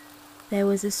roughness, there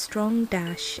was a strong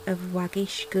dash of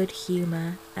waggish good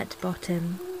humour at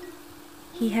bottom.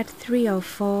 He had 3 or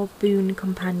 4 boon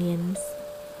companions,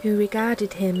 who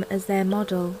regarded him as their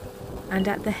model, and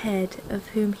at the head of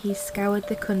whom he scoured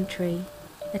the country,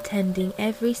 attending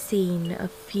every scene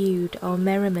of feud or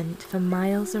merriment for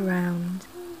miles around.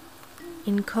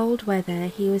 In cold weather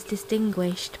he was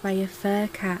distinguished by a fur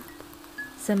cap,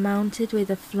 surmounted with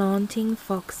a flaunting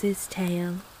fox's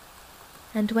tail,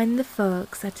 and when the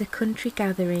folks at a country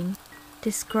gathering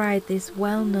descried this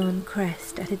well-known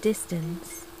crest at a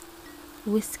distance,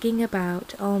 whisking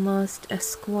about almost a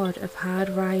squad of hard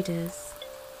riders,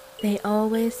 they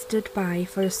always stood by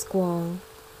for a squall.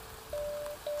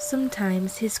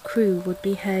 Sometimes his crew would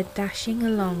be heard dashing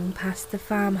along past the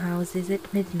farmhouses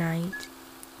at midnight,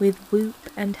 with whoop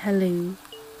and halloo,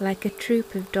 like a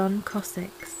troop of Don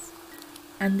Cossacks,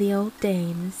 and the old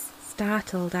dames,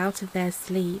 startled out of their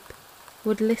sleep,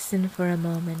 would listen for a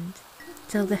moment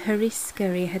till the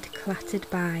hurry-scurry had clattered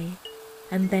by,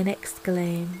 and then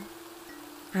exclaim,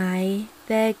 "Aye,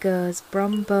 there goes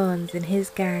Brom Bones and his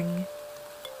gang."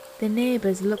 The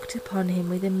neighbours looked upon him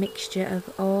with a mixture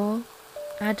of awe,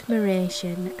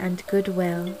 admiration, and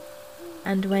goodwill,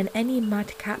 and when any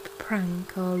madcap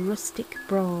prank or rustic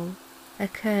brawl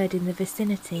occurred in the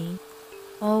vicinity,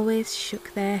 always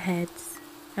shook their heads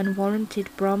and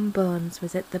warranted Brom Bones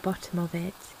was at the bottom of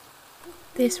it.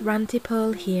 This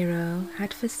rantipole hero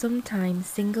had for some time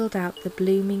singled out the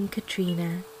blooming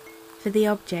Katrina for the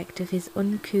object of his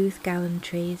uncouth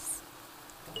gallantries,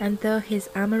 and though his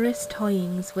amorous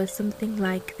toyings were something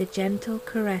like the gentle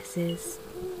caresses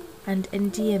and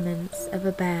endearments of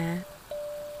a bear,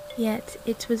 yet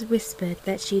it was whispered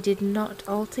that she did not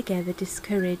altogether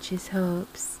discourage his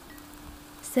hopes.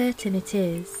 Certain it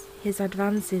is, his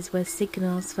advances were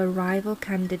signals for rival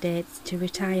candidates to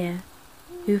retire,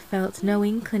 who felt no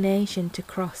inclination to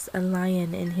cross a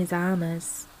lion in his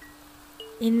armours,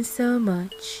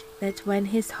 insomuch that when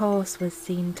his horse was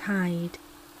seen tied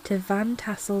to Van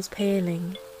Tassel's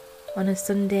paling on a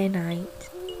Sunday night,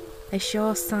 a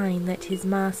sure sign that his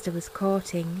master was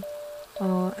courting,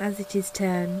 or as it is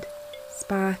termed,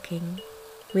 sparking,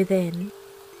 within,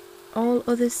 all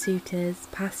other suitors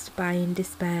passed by in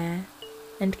despair,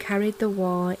 and carried the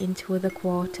war into other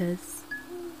quarters.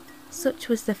 Such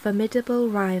was the formidable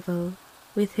rival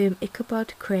with whom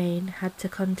Ichabod Crane had to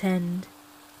contend,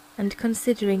 and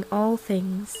considering all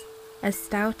things, a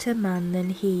stouter man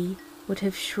than he would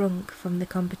have shrunk from the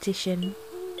competition,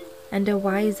 and a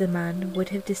wiser man would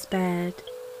have despaired.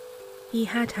 He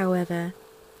had, however,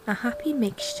 a happy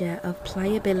mixture of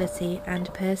pliability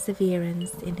and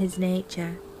perseverance in his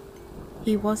nature.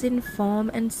 He was in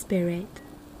form and spirit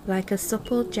like a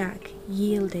supple jack,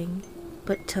 yielding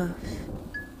but tough.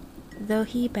 Though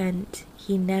he bent,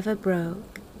 he never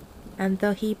broke, and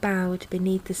though he bowed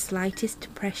beneath the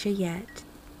slightest pressure yet,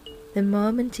 the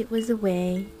moment it was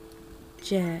away,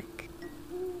 jerk,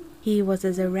 he was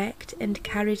as erect and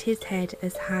carried his head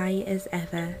as high as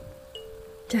ever.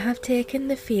 To have taken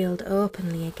the field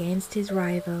openly against his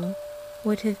rival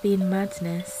would have been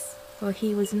madness, for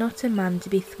he was not a man to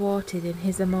be thwarted in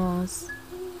his amours,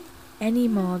 any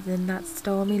more than that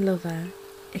stormy lover,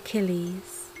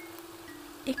 Achilles.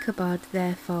 Ichabod,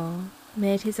 therefore,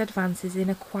 made his advances in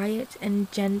a quiet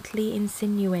and gently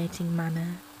insinuating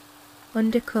manner,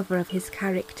 under cover of his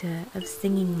character of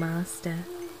singing master.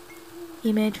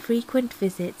 He made frequent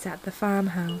visits at the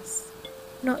farmhouse,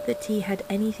 not that he had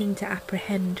anything to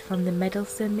apprehend from the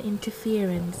meddlesome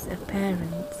interference of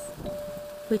parents,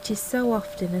 which is so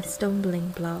often a stumbling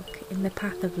block in the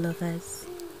path of lovers.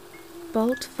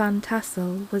 Baltus Van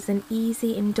Tassel was an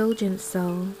easy, indulgent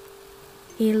soul.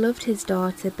 He loved his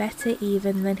daughter better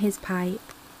even than his pipe,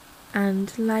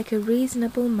 and, like a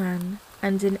reasonable man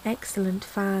and an excellent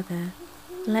father,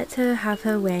 let her have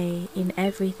her way in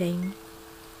everything.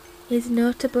 His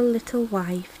notable little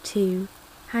wife, too,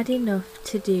 had enough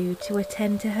to do to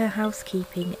attend to her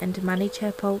housekeeping and manage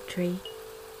her poultry,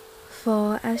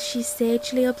 for, as she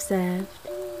sagely observed,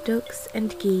 ducks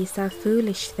and geese are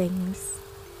foolish things,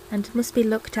 and must be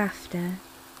looked after,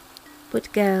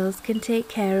 but girls can take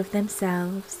care of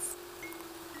themselves.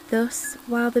 Thus,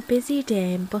 while the busy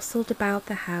dame bustled about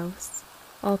the house,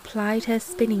 or plied her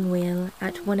spinning-wheel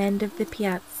at one end of the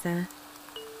piazza,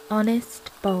 honest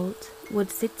Bolt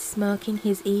would sit smoking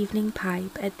his evening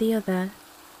pipe at the other,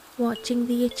 watching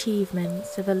the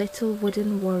achievements of a little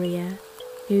wooden warrior,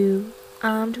 who,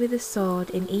 armed with a sword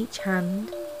in each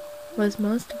hand, was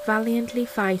most valiantly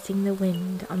fighting the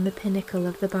wind on the pinnacle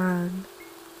of the barn.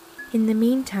 In the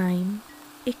meantime,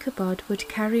 Ichabod would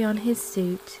carry on his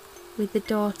suit with the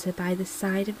daughter by the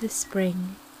side of the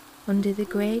spring, under the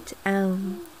great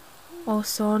elm, or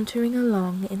sauntering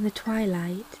along in the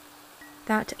twilight,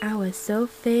 that hour so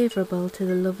favourable to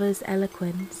the lover's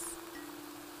eloquence.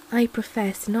 I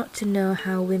profess not to know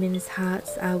how women's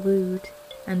hearts are wooed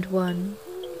and won.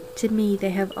 To me they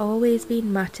have always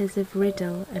been matters of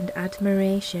riddle and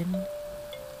admiration.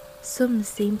 Some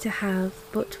seem to have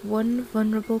but one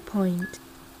vulnerable point,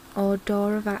 or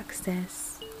door of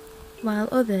access, while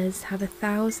others have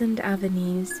 1,000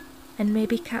 avenues, and may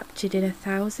be captured in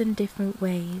 1,000 different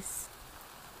ways.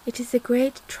 It is a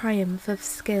great triumph of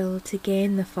skill to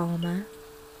gain the former,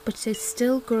 but a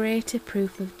still greater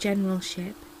proof of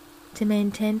generalship to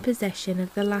maintain possession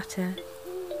of the latter,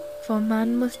 for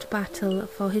man must battle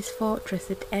for his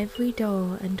fortress at every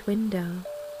door and window.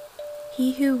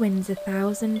 He who wins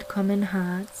 1,000 common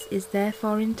hearts is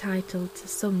therefore entitled to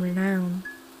some renown,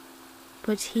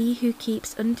 but he who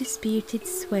keeps undisputed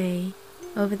sway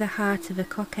over the heart of a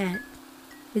coquette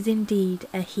is indeed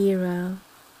a hero.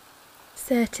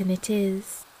 Certain it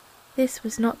is, this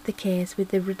was not the case with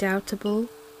the redoubtable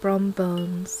Brom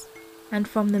Bones, and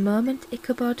from the moment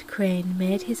Ichabod Crane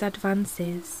made his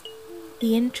advances,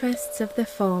 the interests of the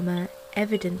former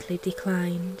evidently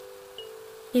declined.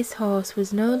 His horse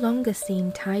was no longer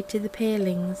seen tied to the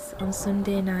palings on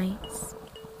Sunday nights,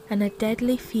 and a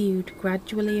deadly feud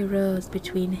gradually arose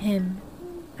between him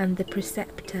and the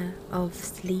preceptor of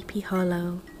Sleepy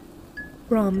Hollow.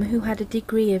 Brom, who had a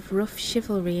degree of rough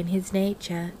chivalry in his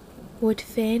nature, would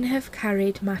fain have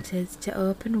carried matters to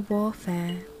open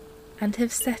warfare, and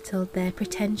have settled their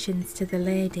pretensions to the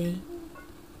lady,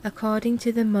 according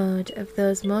to the mode of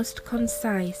those most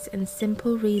concise and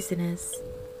simple reasoners,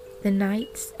 the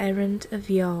knights errant of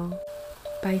yore,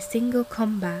 by single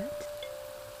combat.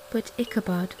 But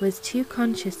Ichabod was too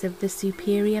conscious of the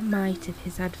superior might of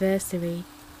his adversary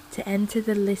to enter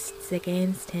the lists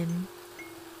against him.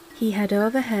 He had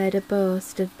overheard a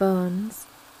boast of Bones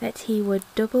that he would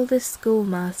double the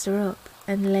schoolmaster up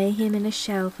and lay him in a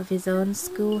shelf of his own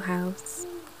schoolhouse,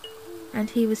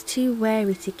 and he was too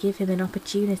wary to give him an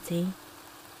opportunity.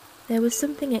 There was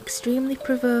something extremely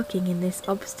provoking in this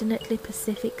obstinately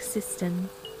pacific system.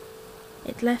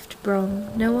 It left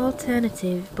Brom no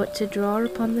alternative but to draw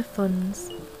upon the funds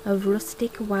of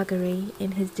rustic waggery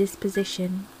in his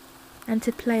disposition, and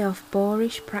to play off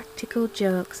boorish practical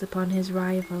jokes upon his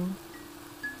rival.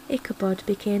 Ichabod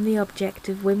became the object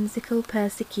of whimsical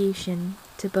persecution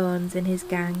to Bones and his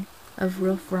gang of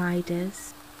rough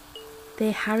riders.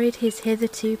 They harried his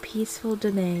hitherto peaceful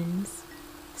domains,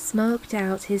 smoked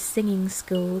out his singing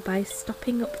school by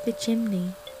stopping up the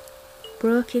chimney,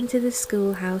 broke into the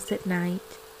schoolhouse at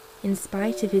night, in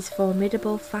spite of his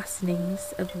formidable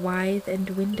fastenings of withe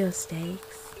and window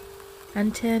stakes,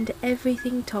 and turned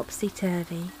everything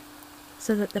topsy-turvy,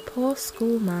 so that the poor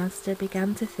schoolmaster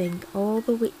began to think all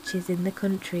the witches in the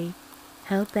country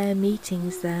held their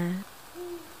meetings there.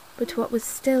 But what was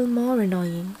still more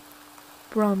annoying,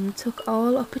 Brom took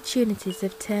all opportunities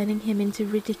of turning him into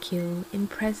ridicule in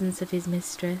presence of his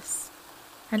mistress,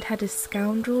 and had a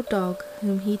scoundrel dog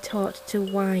whom he taught to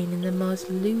whine in the most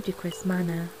ludicrous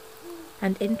manner,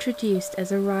 and introduced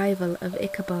as a rival of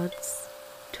Ichabod's,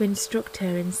 to instruct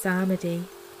her in psalmody.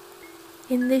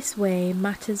 In this way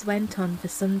matters went on for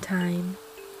some time,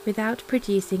 without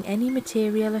producing any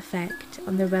material effect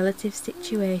on the relative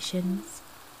situations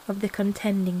of the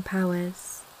contending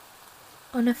powers.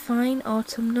 On a fine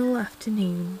autumnal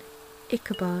afternoon,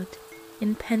 Ichabod,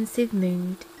 in pensive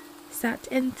mood, sat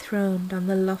enthroned on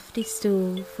the lofty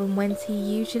stool from whence he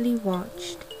usually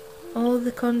watched all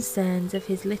the concerns of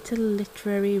his little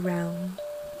literary realm.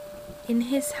 In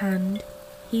his hand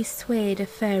he swayed a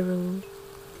ferule,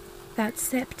 that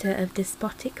sceptre of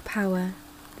despotic power,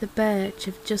 the birch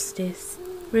of justice,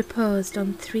 reposed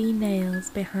on 3 nails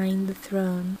behind the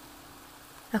throne,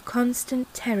 a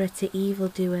constant terror to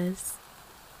evildoers,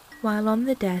 while on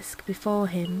the desk before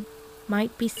him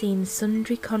might be seen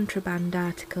sundry contraband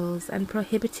articles and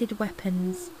prohibited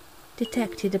weapons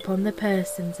detected upon the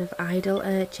persons of idle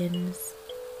urchins,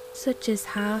 such as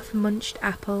half-munched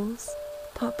apples,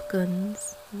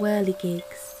 pop-guns,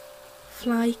 whirligigs,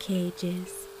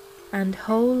 fly-cages, and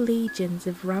whole legions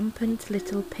of rampant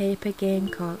little paper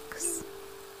gamecocks.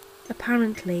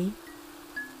 Apparently,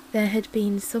 there had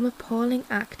been some appalling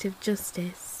act of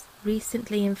justice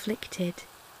recently inflicted,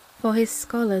 for his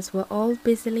scholars were all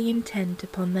busily intent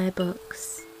upon their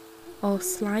books, or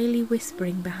slyly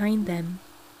whispering behind them,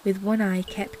 with one eye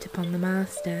kept upon the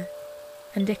master,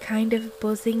 and a kind of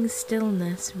buzzing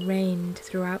stillness reigned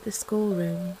throughout the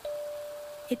schoolroom.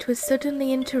 It was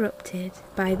suddenly interrupted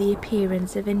by the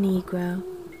appearance of a negro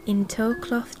in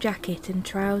tow-cloth jacket and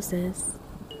trousers,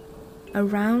 a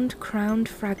round crowned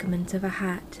fragment of a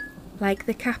hat like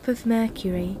the cap of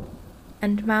Mercury,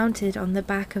 and mounted on the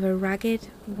back of a ragged,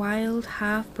 wild,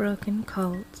 half-broken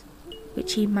colt,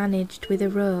 which he managed with a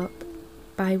rope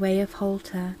by way of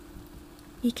halter.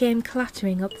 He came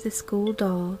clattering up the school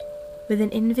door with an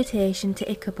invitation to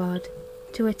Ichabod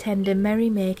to attend a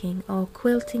merrymaking or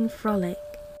quilting frolic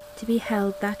to be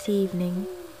held that evening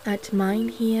at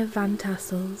Mynheer Van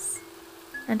Tassel's.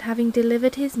 and having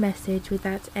delivered his message with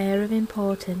that air of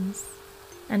importance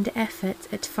and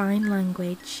effort at fine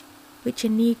language which a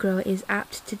negro is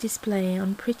apt to display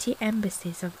on pretty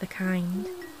embassies of the kind,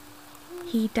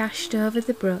 he dashed over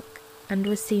the brook and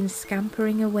was seen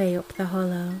scampering away up the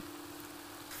hollow,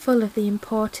 full of the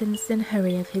importance and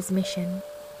hurry of his mission.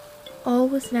 All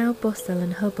was now bustle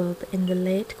and hubbub in the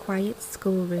late quiet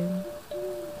schoolroom.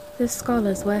 The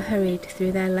scholars were hurried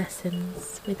through their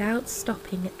lessons without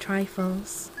stopping at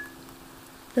trifles.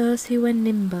 Those who were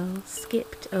nimble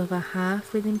skipped over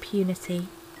half with impunity,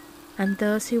 and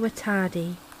those who were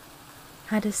tardy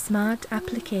had a smart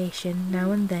application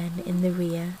now and then in the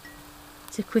rear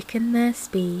to quicken their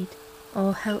speed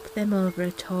or help them over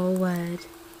a tall word.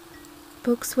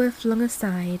 Books were flung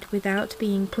aside without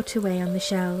being put away on the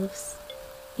shelves.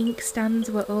 Inkstands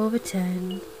were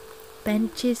overturned,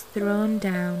 benches thrown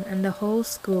down, and the whole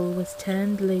school was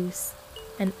turned loose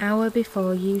an hour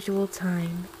before usual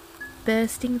time,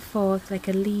 bursting forth like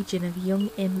a legion of young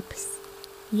imps,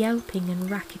 yelping and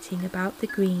racketing about the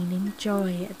green in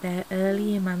joy at their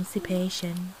early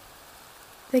emancipation.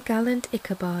 The gallant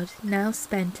Ichabod now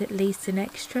spent at least an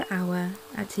extra hour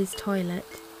at his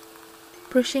toilet,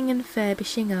 brushing and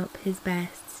furbishing up his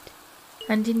best,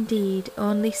 and indeed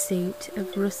only suit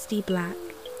of rusty black,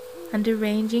 and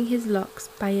arranging his locks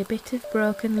by a bit of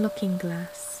broken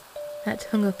looking-glass that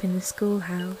hung up in the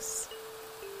schoolhouse,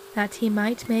 that he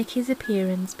might make his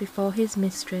appearance before his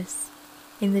mistress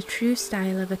in the true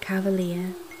style of a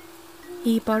cavalier.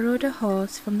 He borrowed a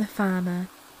horse from the farmer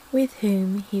with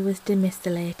whom he was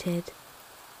domiciliated,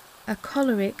 a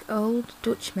choleric old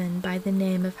Dutchman by the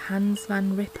name of Hans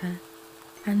van Ripper,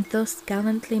 and thus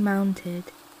gallantly mounted,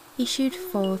 issued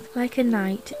forth like a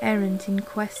knight errant in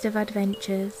quest of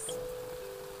adventures.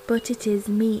 But it is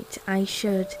meet I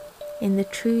should, in the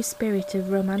true spirit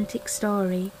of romantic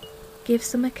story, give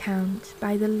some account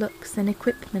by the looks and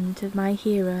equipment of my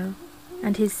hero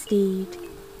and his steed.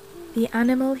 The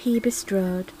animal he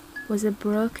bestrode was a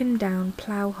broken-down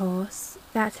plough-horse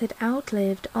that had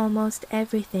outlived almost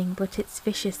everything but its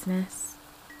viciousness.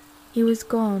 He was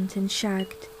gaunt and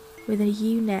shagged, with a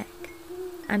ewe-neck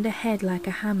and a head like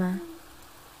a hammer.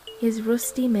 His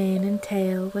rusty mane and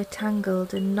tail were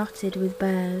tangled and knotted with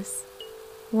burrs.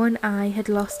 One eye had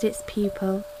lost its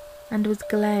pupil and was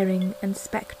glaring and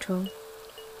spectral,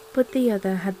 but the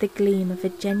other had the gleam of a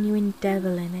genuine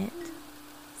devil in it.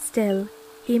 Still,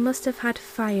 he must have had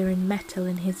fire and metal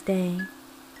in his day,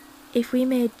 if we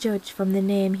may judge from the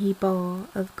name he bore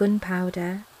of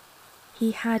Gunpowder.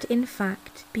 He had in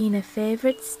fact been a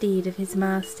favourite steed of his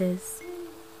master's,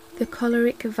 the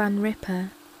choleric Van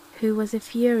Ripper, who was a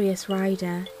furious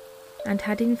rider, and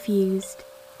had infused,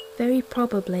 very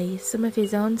probably, some of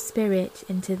his own spirit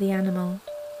into the animal.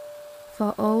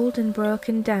 For old and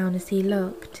broken down as he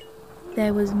looked,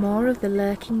 there was more of the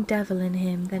lurking devil in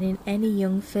him than in any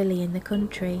young filly in the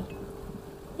country.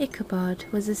 Ichabod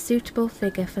was a suitable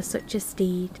figure for such a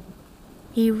steed.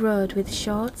 He rode with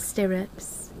short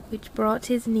stirrups, which brought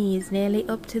his knees nearly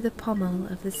up to the pommel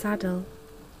of the saddle.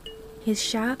 His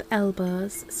sharp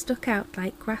elbows stuck out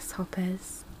like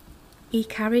grasshoppers. He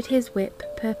carried his whip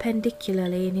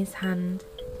perpendicularly in his hand,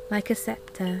 like a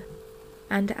sceptre,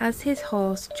 and as his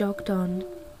horse jogged on,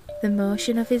 the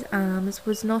motion of his arms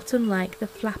was not unlike the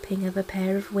flapping of a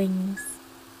pair of wings.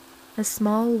 A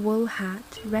small wool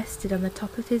hat rested on the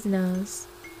top of his nose,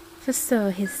 for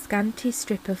so his scanty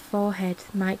strip of forehead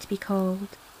might be called,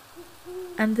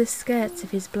 and the skirts of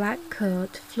his black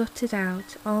coat fluttered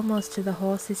out almost to the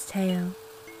horse's tail.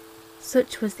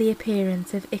 Such was the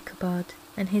appearance of Ichabod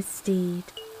and his steed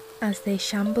as they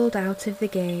shambled out of the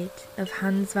gate of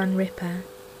Hans van Ripper,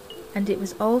 and it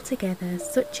was altogether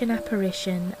such an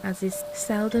apparition as is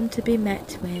seldom to be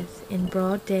met with in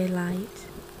broad daylight.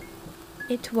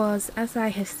 It was, as I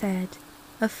have said,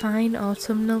 a fine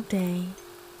autumnal day.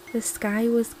 The sky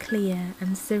was clear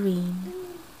and serene,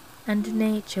 and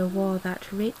nature wore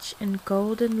that rich and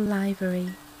golden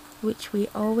livery which we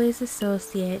always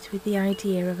associate with the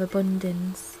idea of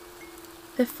abundance.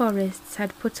 The forests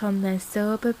had put on their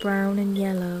sober brown and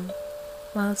yellow,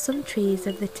 while some trees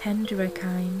of the tenderer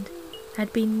kind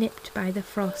had been nipped by the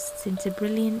frosts into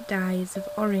brilliant dyes of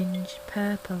orange,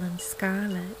 purple, and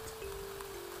scarlet.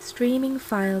 Streaming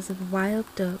files of wild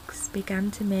ducks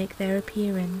began to make their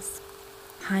appearance,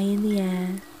 high in the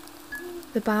air.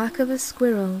 The bark of a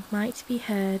squirrel might be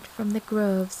heard from the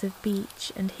groves of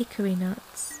beech and hickory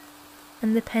nuts,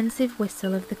 and the pensive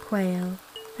whistle of the quail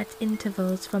at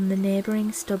intervals from the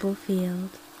neighbouring stubble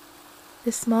field.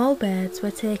 The small birds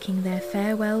were taking their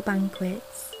farewell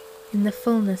banquets in the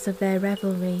fullness of their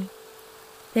revelry.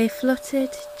 They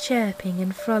fluttered, chirping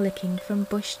and frolicking from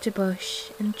bush to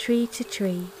bush and tree to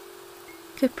tree,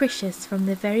 capricious from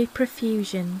the very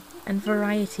profusion and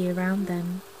variety around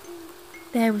them.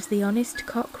 There was the honest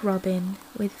cock robin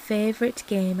with favourite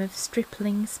game of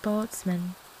stripling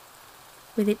sportsman,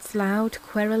 with its loud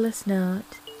querulous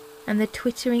note, and the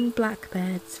twittering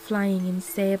blackbirds flying in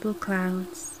sable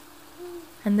clouds,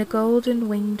 and the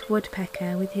golden-winged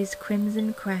woodpecker with his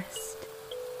crimson crest,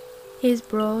 his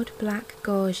broad black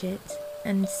gorget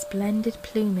and splendid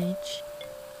plumage,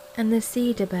 and the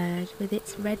cedar bird with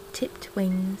its red-tipped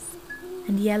wings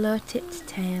and yellow-tipped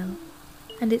tail,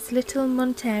 and its little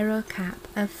Montero cap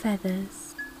of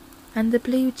feathers, and the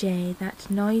blue jay, that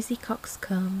noisy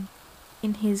coxcomb,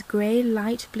 in his grey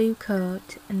light blue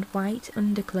coat and white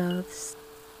underclothes,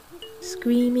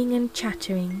 screaming and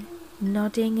chattering,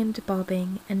 nodding and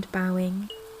bobbing and bowing,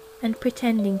 and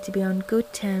pretending to be on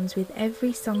good terms with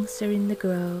every songster in the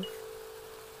grove.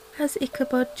 As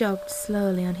Ichabod jogged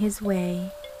slowly on his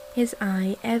way, his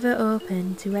eye ever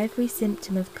open to every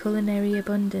symptom of culinary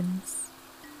abundance,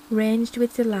 ranged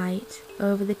with delight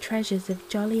over the treasures of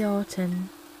jolly autumn.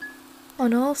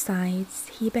 On all sides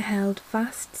he beheld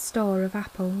vast store of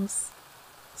apples,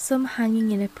 some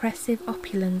hanging in oppressive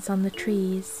opulence on the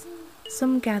trees,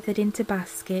 some gathered into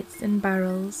baskets and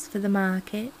barrels for the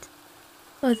market,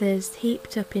 others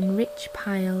heaped up in rich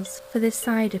piles for the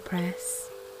cider press.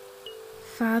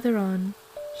 Farther on,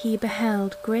 he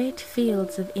beheld great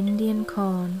fields of Indian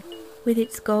corn, with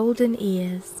its golden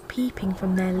ears peeping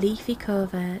from their leafy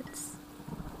coverts,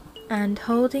 and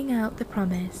holding out the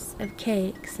promise of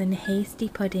cakes and hasty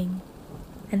pudding,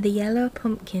 and the yellow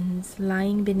pumpkins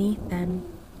lying beneath them,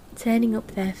 turning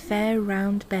up their fair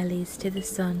round bellies to the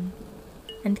sun,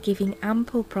 and giving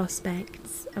ample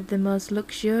prospects of the most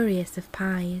luxurious of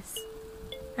pies.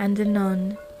 And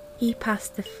anon he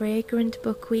passed the fragrant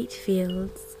buckwheat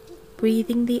fields,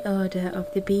 breathing the odour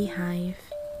of the beehive,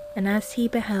 and as he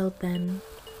beheld them,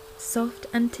 soft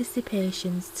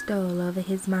anticipations stole over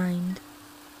his mind,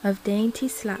 of dainty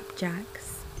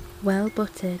slapjacks, well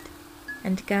buttered,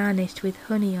 and garnished with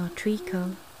honey or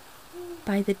treacle,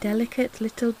 by the delicate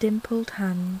little dimpled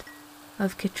hand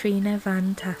of Katrina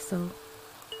Van Tassel.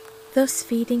 Thus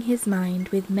feeding his mind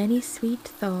with many sweet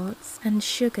thoughts and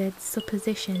sugared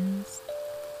suppositions,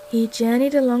 he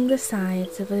journeyed along the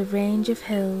sides of a range of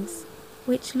hills,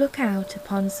 which look out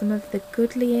upon some of the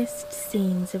goodliest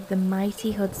scenes of the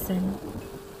mighty Hudson.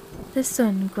 The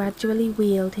sun gradually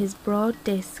wheeled his broad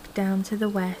disk down to the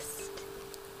west.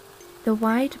 The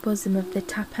wide bosom of the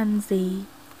Tappan Zee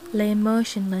lay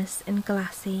motionless and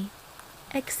glassy,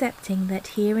 excepting that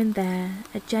here and there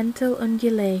a gentle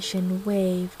undulation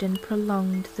waved and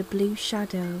prolonged the blue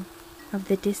shadow of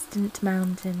the distant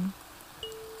mountain.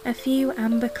 A few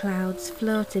amber clouds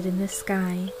floated in the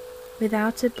sky,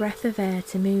 without a breath of air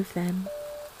to move them.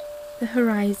 The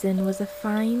horizon was a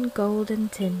fine golden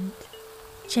tint,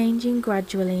 changing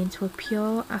gradually into a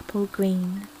pure apple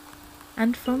green,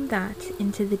 and from that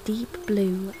into the deep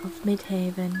blue of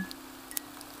Midhaven.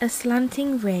 A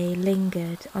slanting ray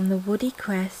lingered on the woody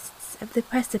crests of the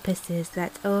precipices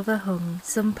that overhung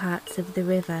some parts of the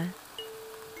river,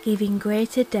 giving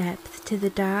greater depth to the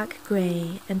dark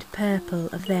grey and purple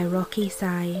of their rocky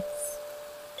sides.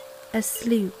 A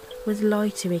sloop was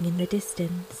loitering in the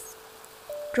distance,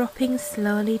 dropping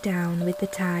slowly down with the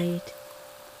tide,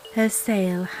 her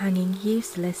sail hanging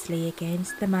uselessly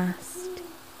against the mast,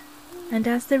 and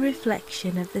as the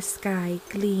reflection of the sky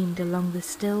gleamed along the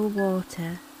still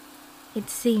water, it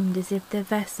seemed as if the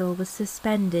vessel was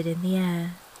suspended in the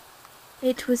air.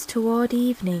 It was toward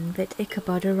evening that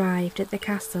Ichabod arrived at the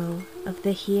castle of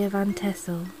the Heer Van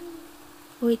Tassel,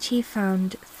 which he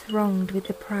found thronged with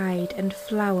the pride and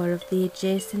flower of the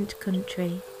adjacent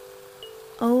country.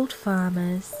 Old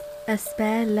farmers, a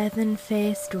spare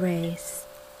leathern-faced race,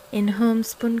 in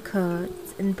homespun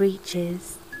coats and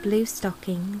breeches, blue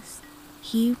stockings,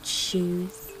 huge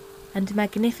shoes, and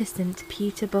magnificent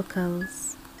pewter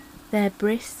buckles, their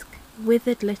brisk,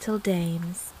 withered little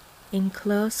dames, in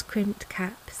close-crimped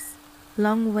caps,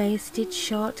 long-waisted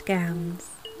short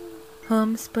gowns,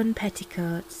 homespun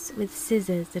petticoats with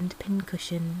scissors and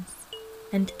pincushions,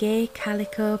 and gay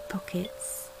calico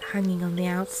pockets hanging on the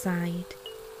outside.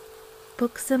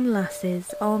 Buxom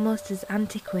lasses almost as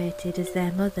antiquated as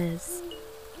their mothers,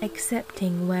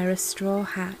 excepting where a straw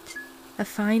hat, a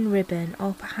fine ribbon,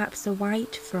 or perhaps a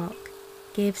white frock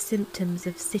gave symptoms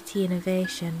of city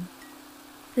innovation.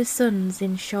 The sons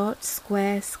in short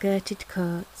square-skirted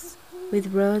coats,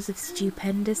 with rows of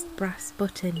stupendous brass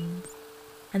buttons,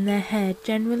 and their hair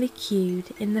generally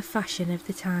queued in the fashion of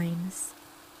the times.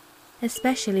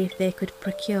 especially if they could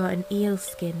procure an eel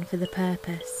skin for the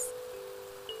purpose,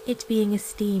 it being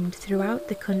esteemed throughout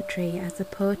the country as a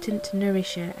potent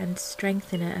nourisher and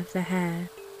strengthener of the hair.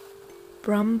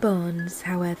 Brom Bones,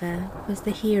 however, was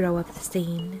the hero of the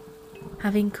scene,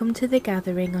 having come to the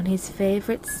gathering on his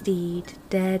favourite steed,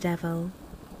 Daredevil,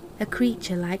 a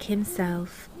creature like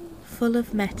himself, full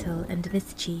of mettle and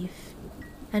mischief,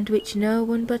 and which no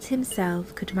one but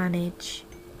himself could manage.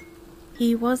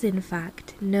 He was in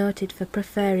fact noted for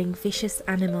preferring vicious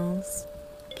animals,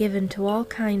 given to all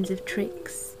kinds of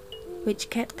tricks, which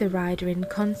kept the rider in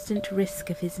constant risk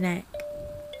of his neck,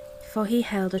 for he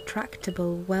held a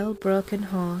tractable, well-broken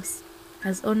horse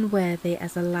as unworthy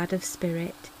as a lad of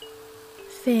spirit.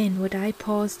 Fain would I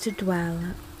pause to dwell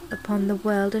upon the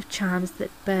world of charms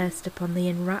that burst upon the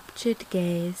enraptured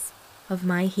gaze of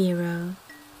my hero,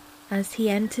 as he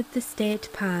entered the state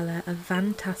parlour of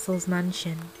Van Tassel's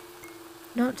mansion,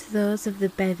 not those of the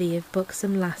bevy of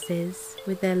buxom lasses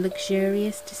with their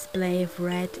luxurious display of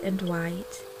red and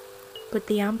white, but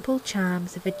the ample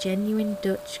charms of a genuine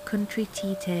Dutch country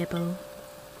tea-table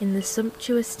in the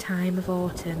sumptuous time of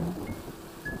autumn.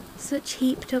 Such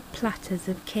heaped up platters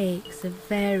of cakes of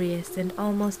various and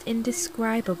almost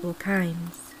indescribable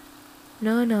kinds,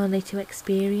 known only to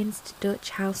experienced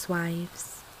Dutch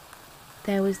housewives.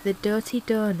 There was the doughty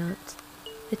doughnut,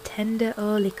 the tender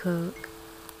olykoek,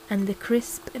 and the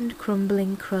crisp and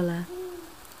crumbling cruller,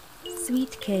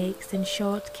 sweet cakes and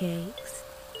short cakes,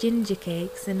 ginger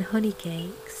cakes and honey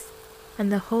cakes,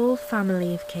 and the whole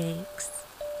family of cakes.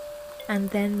 And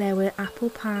then there were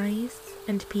apple pies,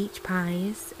 and peach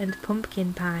pies, and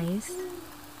pumpkin pies,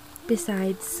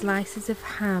 besides slices of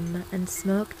ham and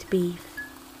smoked beef,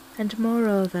 and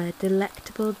moreover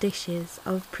delectable dishes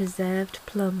of preserved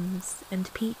plums,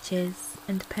 and peaches,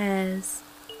 and pears,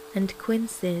 and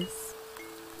quinces,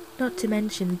 not to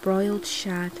mention broiled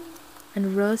shad,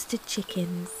 and roasted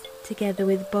chickens, together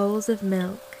with bowls of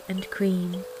milk and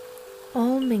cream,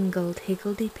 all mingled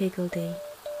higgledy-piggledy,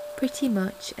 pretty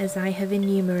much as I have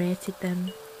enumerated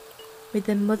them, with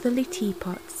the motherly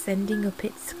teapot sending up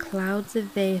its clouds of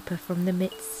vapour from the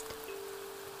midst.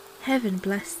 Heaven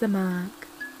bless the mark!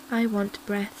 I want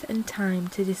breath and time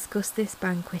to discuss this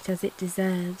banquet as it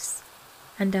deserves,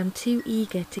 and am too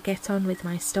eager to get on with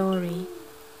my story.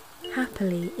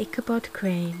 Happily, Ichabod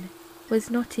Crane was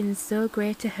not in so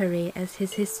great a hurry as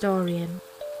his historian,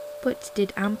 but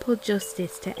did ample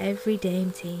justice to every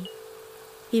dainty.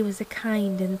 He was a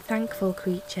kind and thankful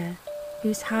creature,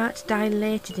 whose heart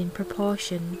dilated in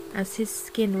proportion as his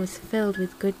skin was filled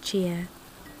with good cheer,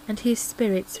 and whose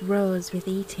spirits rose with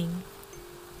eating,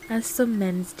 as some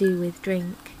men's do with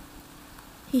drink.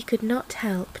 He could not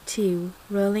help, too,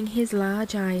 rolling his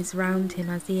large eyes round him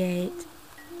as he ate,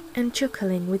 and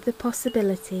chuckling with the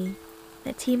possibility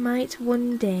that he might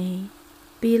one day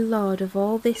be lord of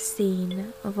all this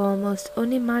scene of almost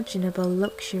unimaginable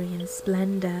luxury and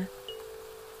splendour.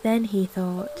 Then he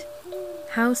thought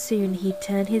how soon he'd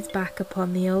turn his back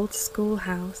upon the old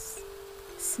schoolhouse,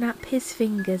 snap his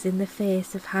fingers in the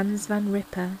face of Hans Van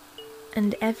Ripper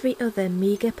and every other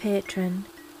meagre patron,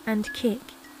 and kick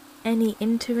any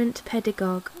itinerant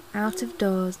pedagogue out of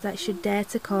doors that should dare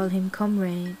to call him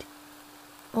comrade.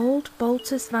 Old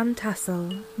Baltus Van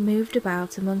Tassel moved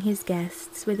about among his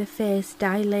guests with a face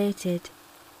dilated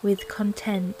with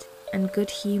content and good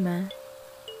humour,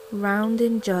 round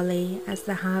and jolly as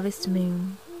the harvest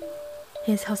moon.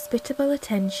 His hospitable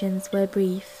attentions were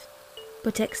brief,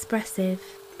 but expressive,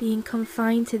 being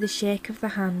confined to the shake of the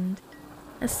hand,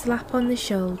 a slap on the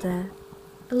shoulder,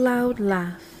 a loud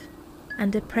laugh,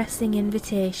 and a pressing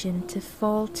invitation to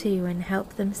fall to and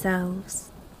help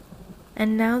themselves.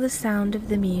 And now the sound of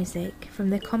the music from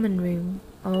the common room,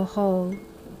 or hall,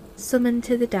 summoned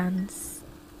to the dance.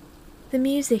 The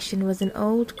musician was an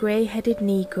old grey-headed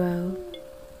negro,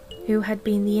 who had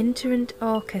been the itinerant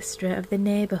orchestra of the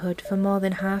neighbourhood for more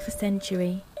than half a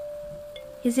century.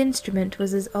 His instrument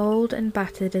was as old and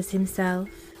battered as himself.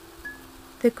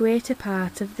 The greater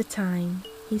part of the time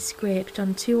he scraped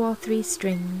on 2 or 3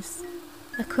 strings,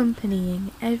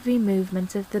 accompanying every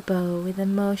movement of the bow with a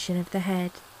motion of the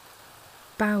head,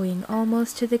 bowing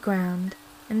almost to the ground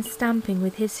and stamping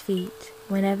with his feet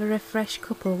whenever a fresh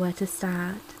couple were to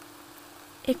start.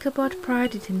 Ichabod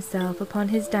prided himself upon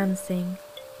his dancing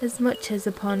as much as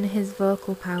upon his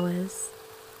vocal powers.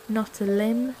 Not a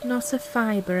limb, not a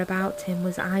fibre about him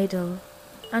was idle,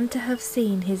 and to have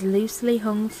seen his loosely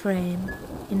hung frame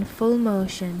in full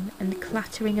motion and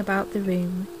clattering about the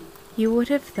room, you would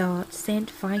have thought St.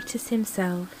 Vitus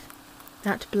himself,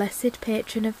 that blessed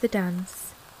patron of the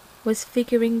dance, was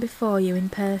figuring before you in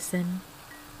person.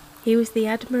 He was the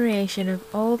admiration of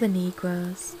all the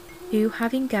negroes, who,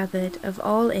 having gathered of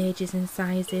all ages and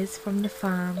sizes from the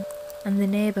farm and the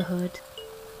neighbourhood,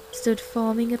 stood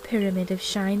forming a pyramid of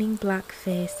shining black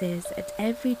faces at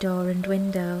every door and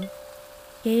window,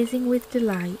 gazing with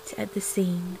delight at the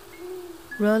scene,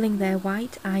 rolling their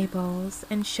white eyeballs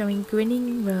and showing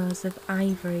grinning rows of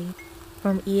ivory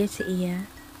from ear to ear.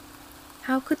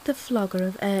 How could the flogger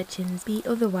of urchins be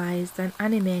otherwise than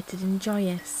animated and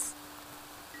joyous?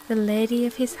 The lady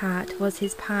of his heart was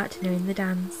his partner in the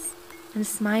dance, and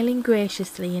smiling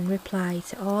graciously in reply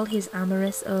to all his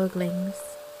amorous oglings,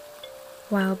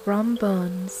 while Brom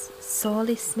Bones,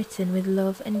 sorely smitten with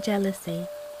love and jealousy,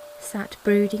 sat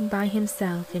brooding by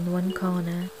himself in one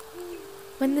corner.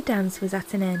 When the dance was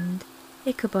at an end,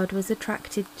 Ichabod was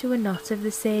attracted to a knot of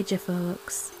the sager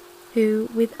folks, who,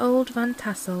 with old Van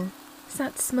Tassel,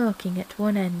 sat smoking at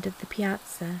one end of the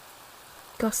piazza,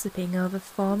 gossiping over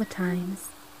former times,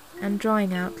 and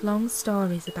drawing out long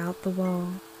stories about the war.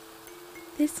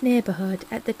 This neighbourhood,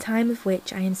 at the time of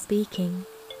which I am speaking,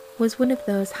 was one of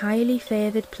those highly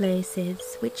favoured places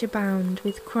which abound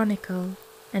with chronicle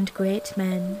and great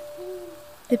men.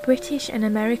 The British and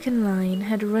American line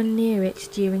had run near it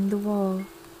during the war.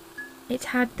 It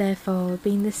had therefore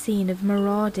been the scene of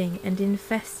marauding and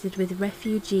infested with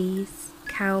refugees,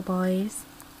 cowboys,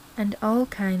 and all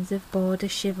kinds of border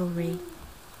chivalry.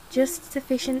 Just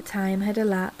sufficient time had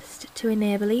elapsed to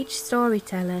enable each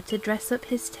storyteller to dress up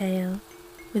his tale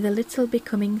with a little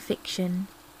becoming fiction,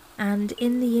 and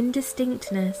in the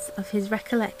indistinctness of his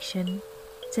recollection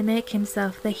to make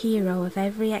himself the hero of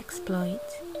every exploit.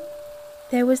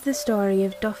 There was the story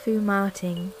of Doffu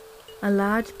Marting, a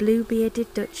large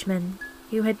blue-bearded Dutchman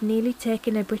who had nearly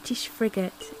taken a British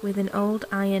frigate with an old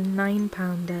iron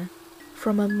 9-pounder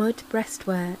from a mud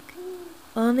breastwork,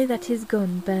 only that his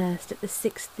gun burst at the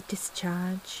 6th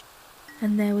discharge.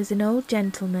 And there was an old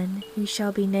gentleman who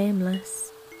shall be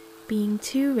nameless, being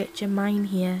too rich a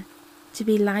mynheer to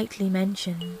be lightly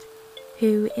mentioned,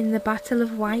 who in the Battle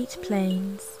of White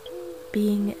Plains,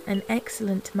 being an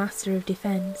excellent master of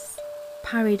defence,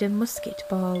 parried a musket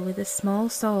ball with a small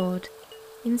sword,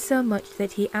 insomuch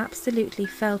that he absolutely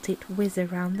felt it whiz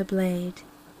around the blade,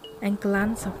 and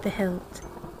glance off the hilt,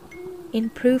 in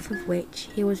proof of which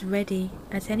he was ready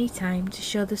at any time to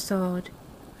show the sword,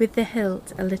 with the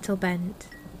hilt a little bent.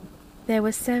 There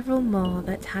were several more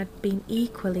that had been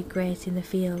equally great in the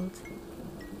field,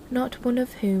 not one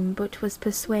of whom but was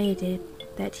persuaded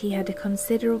that he had a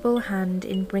considerable hand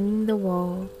in bringing the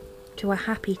war to a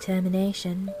happy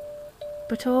termination.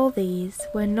 But all these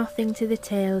were nothing to the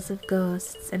tales of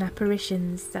ghosts and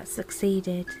apparitions that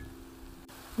succeeded.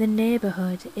 The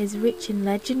neighbourhood is rich in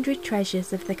legendary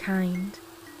treasures of the kind.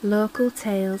 Local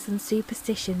tales and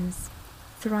superstitions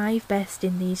thrive best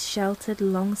in these sheltered,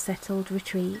 long-settled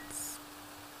retreats,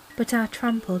 but are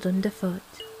trampled underfoot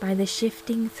by the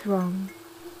shifting throng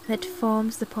that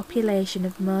forms the population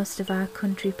of most of our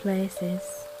country places.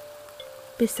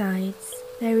 Besides,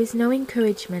 there is no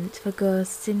encouragement for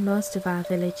ghosts in most of our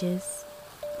villages,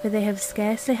 for they have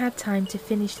scarcely had time to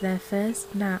finish their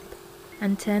first nap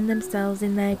and turn themselves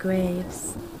in their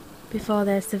graves before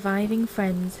their surviving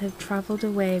friends have travelled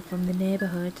away from the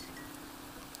neighbourhood,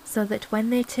 so that when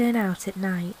they turn out at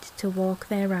night to walk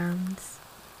their rounds,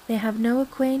 they have no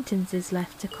acquaintances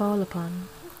left to call upon.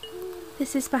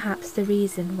 This is perhaps the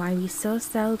reason why we so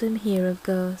seldom hear of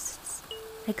ghosts,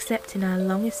 except in our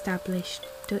long-established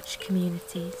Dutch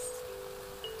communities.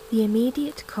 The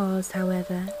immediate cause,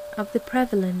 however, of the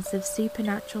prevalence of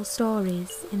supernatural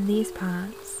stories in these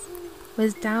parts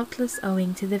was doubtless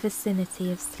owing to the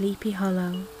vicinity of Sleepy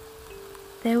Hollow.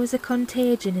 There was a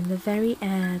contagion in the very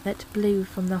air that blew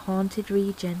from the haunted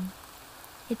region.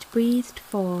 It breathed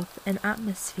forth an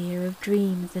atmosphere of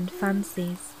dreams and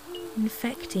fancies,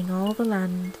 infecting all the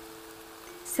land.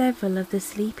 Several of the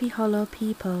Sleepy Hollow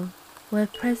people were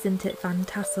present at Van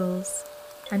Tassel's,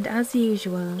 and as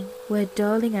usual were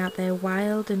doling out their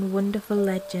wild and wonderful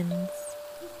legends.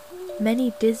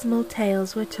 Many dismal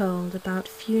tales were told about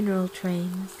funeral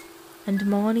trains, and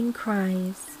mourning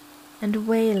cries, and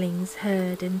wailings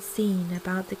heard and seen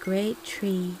about the great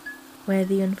tree where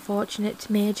the unfortunate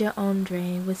Major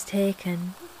Andre was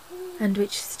taken, and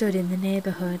which stood in the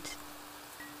neighbourhood.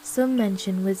 Some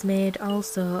mention was made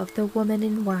also of the woman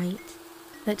in white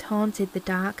that haunted the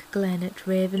dark glen at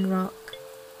Raven Rock,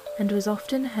 and was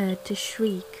often heard to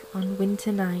shriek on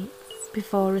winter nights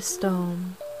before a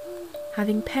storm,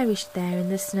 having perished there in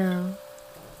the snow.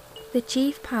 The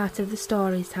chief part of the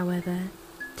stories, however,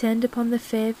 turned upon the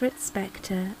favourite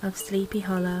spectre of Sleepy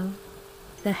Hollow,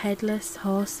 the headless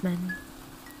horseman,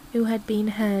 who had been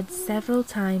heard several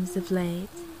times of late,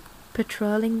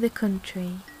 patrolling the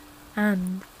country,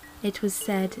 and, it was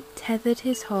said, tethered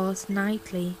his horse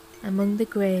nightly among the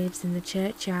graves in the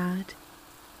churchyard.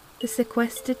 The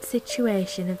sequestered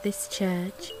situation of this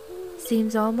church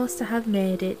seems almost to have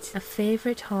made it a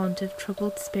favourite haunt of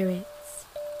troubled spirits.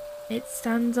 It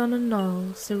stands on a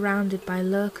knoll surrounded by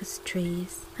locust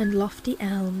trees and lofty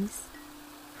elms,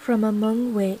 from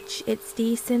among which its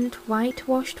decent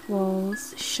whitewashed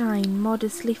walls shine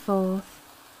modestly forth,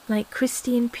 like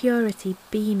Christian purity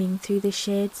beaming through the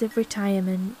shades of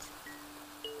retirement.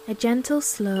 A gentle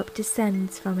slope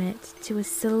descends from it to a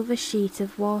silver sheet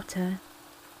of water,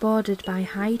 bordered by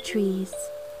high trees,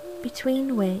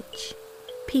 between which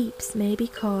peeps may be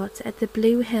caught at the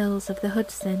blue hills of the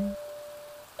Hudson.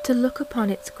 To look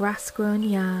upon its grass-grown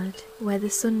yard, where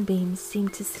the sunbeams seem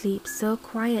to sleep so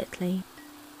quietly,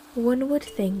 one would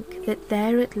think that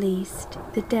there at least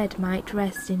the dead might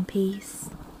rest in peace.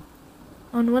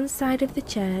 On one side of the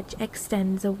church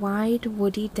extends a wide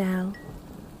woody dell,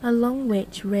 along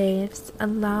which raves a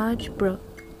large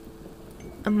brook,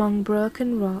 among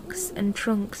broken rocks and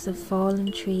trunks of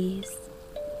fallen trees.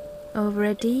 Over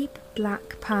a deep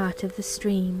black part of the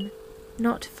stream,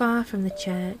 not far from the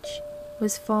church,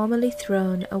 was formerly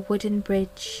thrown a wooden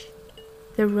bridge.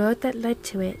 The road that led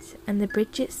to it and the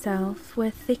bridge itself were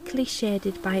thickly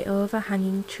shaded by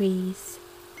overhanging trees,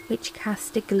 which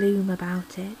cast a gloom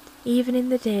about it, even in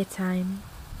the daytime,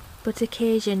 but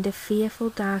occasioned a fearful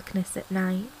darkness at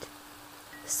night.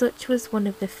 Such was one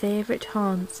of the favourite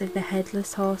haunts of the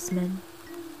headless horseman,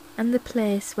 and the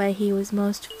place where he was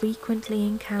most frequently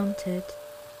encountered.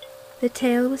 The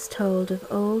tale was told of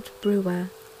old Brewer,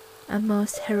 a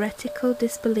most heretical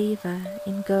disbeliever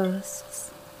in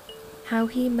ghosts, how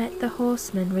he met the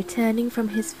horseman returning from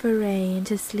his foray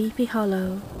into Sleepy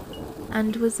Hollow,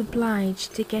 and was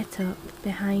obliged to get up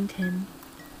behind him,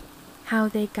 how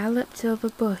they galloped over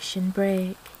bush and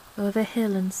brake, over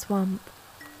hill and swamp,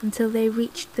 until they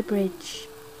reached the bridge,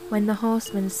 when the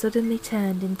horseman suddenly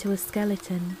turned into a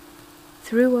skeleton,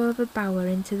 threw over bower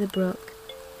into the brook,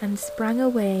 and sprang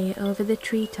away over the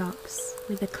treetops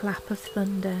with a clap of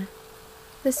thunder.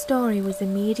 The story was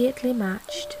immediately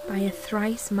matched by a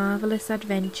thrice marvellous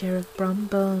adventure of Brom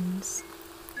Bones,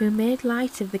 who made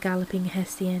light of the galloping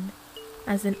Hessian.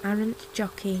 As an arrant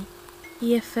jockey,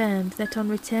 he affirmed that on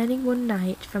returning one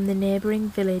night from the neighbouring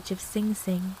village of Sing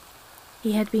Sing,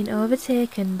 he had been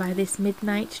overtaken by this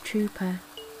midnight trooper,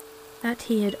 that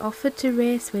he had offered to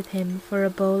race with him for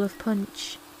a bowl of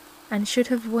punch, and should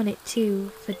have won it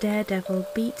too, for Daredevil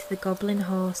beat the goblin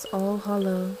horse all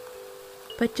hollow.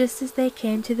 But just as they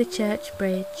came to the church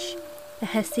bridge, the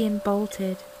Hessian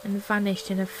bolted and vanished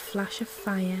in a flash of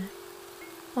fire.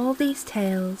 All these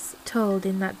tales, told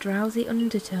in that drowsy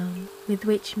undertone with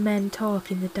which men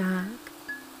talk in the dark,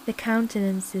 the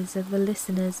countenances of the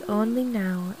listeners only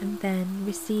now and then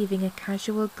receiving a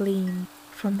casual gleam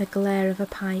from the glare of a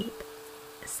pipe,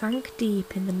 sank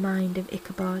deep in the mind of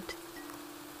Ichabod.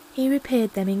 He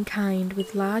repaid them in kind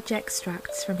with large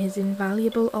extracts from his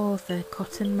invaluable author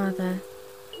Cotton Mather,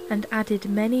 and added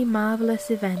many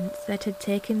marvellous events that had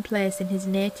taken place in his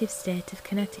native state of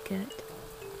Connecticut,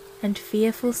 and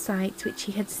fearful sights which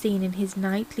he had seen in his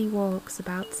nightly walks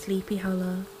about Sleepy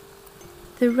Hollow.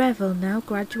 The revel now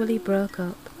gradually broke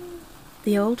up.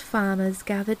 The old farmers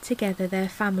gathered together their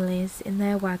families in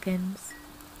their wagons,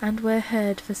 and were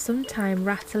heard for some time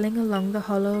rattling along the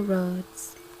hollow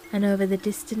roads and over the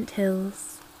distant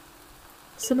hills.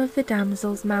 Some of the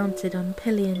damsels mounted on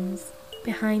pillions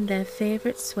behind their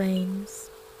favourite swains,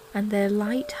 and their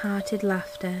light-hearted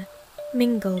laughter,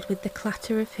 mingled with the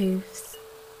clatter of hoofs,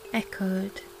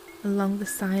 echoed along the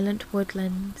silent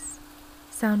woodlands,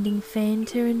 sounding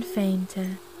fainter and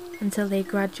fainter until they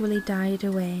gradually died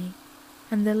away,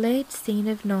 and the late scene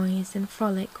of noise and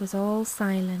frolic was all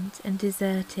silent and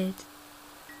deserted.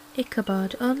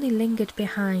 Ichabod only lingered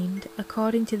behind,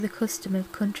 according to the custom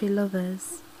of country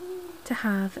lovers, to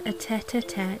have a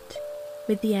tete-a-tete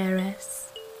with the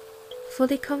heiress,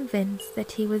 fully convinced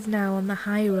that he was now on the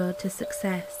high road to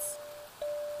success.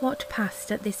 What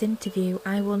passed at this interview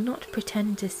I will not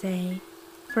pretend to say,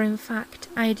 for in fact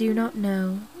I do not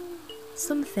know.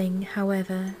 Something,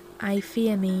 however, I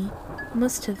fear me,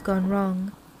 must have gone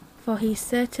wrong, for he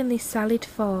certainly sallied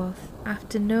forth,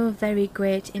 after no very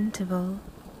great interval,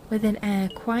 with an air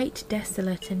quite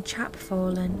desolate and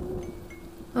chapfallen.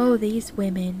 Oh, these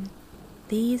women,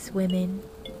 these women!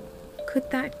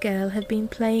 Could that girl have been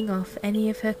playing off any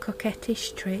of her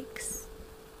coquettish tricks?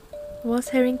 Was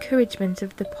her encouragement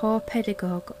of the poor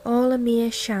pedagogue all a mere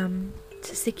sham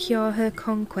to secure her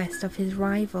conquest of his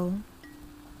rival?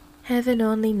 Heaven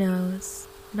only knows,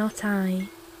 not I.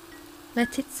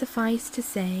 Let it suffice to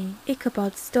say,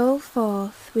 Ichabod stole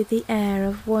forth with the air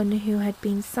of one who had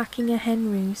been sacking a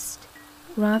hen roost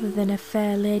rather than a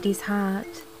fair lady's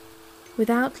heart,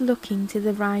 without looking to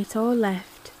the right or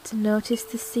left to notice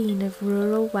the scene of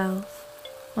rural wealth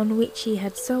on which he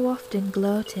had so often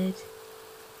gloated.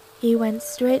 He went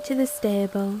straight to the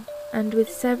stable, and with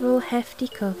several hefty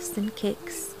cuffs and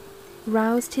kicks,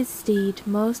 roused his steed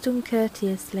most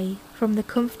uncourteously from the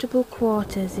comfortable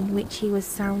quarters in which he was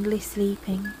soundly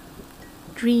sleeping,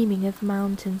 dreaming of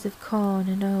mountains of corn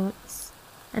and oats,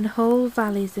 and whole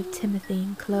valleys of timothy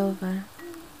and clover.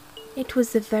 It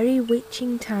was the very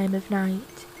witching time of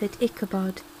night that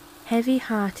Ichabod,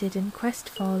 heavy-hearted and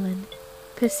crestfallen,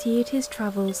 pursued his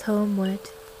travels homeward,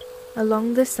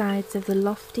 along the sides of the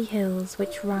lofty hills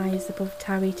which rise above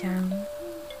Tarrytown,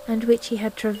 and which he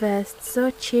had traversed so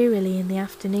cheerily in the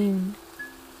afternoon.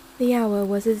 The hour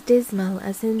was as dismal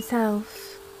as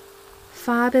himself.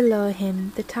 Far below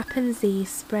him the Tappan Zee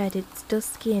spread its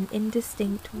dusky and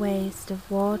indistinct waste of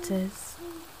waters,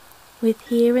 with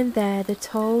here and there the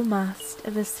tall mast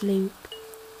of a sloop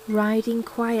riding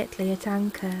quietly at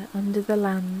anchor under the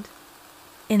land.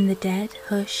 In the dead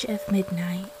hush of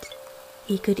midnight,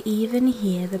 he could even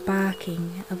hear the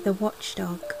barking of the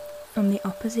watchdog from the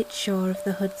opposite shore of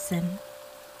the Hudson,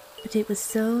 but it was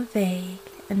so vague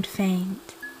and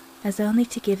faint as only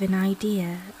to give an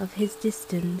idea of his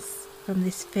distance from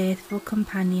this faithful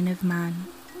companion of man.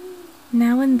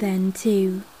 Now and then,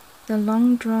 too, the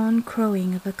long-drawn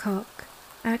crowing of a cock,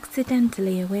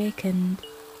 accidentally awakened,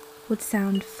 would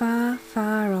sound far,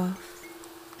 far off,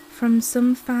 from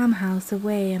some farmhouse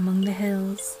away among the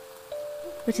hills,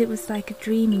 but it was like a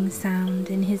dreaming sound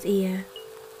in his ear.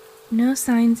 No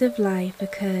signs of life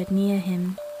occurred near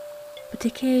him, but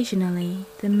occasionally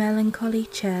the melancholy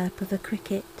chirp of a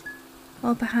cricket,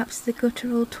 or perhaps the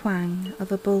guttural twang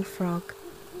of a bullfrog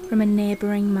from a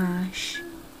neighbouring marsh,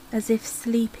 as if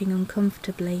sleeping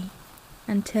uncomfortably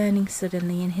and turning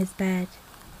suddenly in his bed.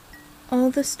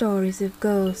 All the stories of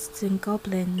ghosts and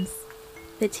goblins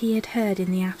that he had heard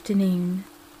in the afternoon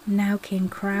now came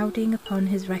crowding upon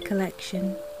his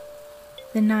recollection.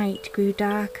 The night grew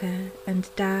darker and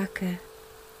darker.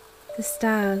 The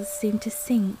stars seemed to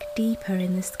sink deeper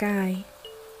in the sky,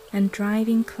 and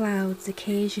driving clouds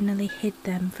occasionally hid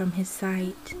them from his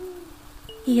sight.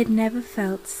 He had never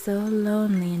felt so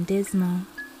lonely and dismal.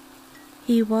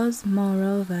 He was,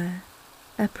 moreover,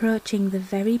 approaching the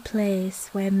very place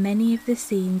where many of the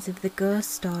scenes of the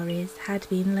ghost stories had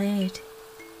been laid.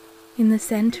 In the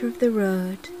centre of the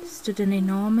road stood an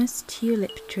enormous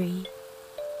tulip tree,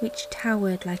 which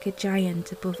towered like a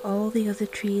giant above all the other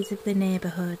trees of the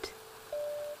neighbourhood,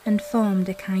 and formed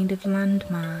a kind of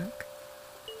landmark.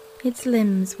 Its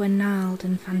limbs were gnarled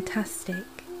and fantastic,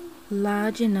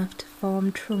 large enough to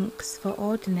form trunks for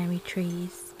ordinary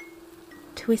trees,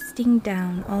 twisting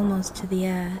down almost to the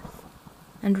earth,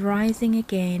 and rising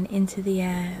again into the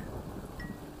air.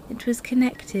 It was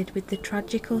connected with the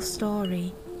tragical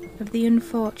story of the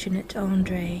unfortunate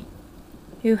André,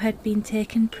 who had been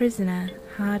taken prisoner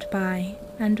hard by,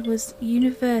 and was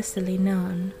universally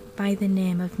known by the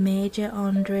name of Major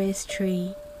André's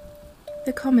tree.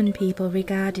 The common people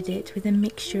regarded it with a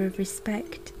mixture of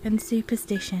respect and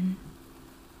superstition,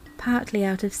 partly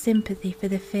out of sympathy for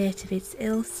the fate of its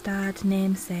ill-starred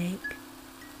namesake,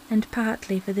 and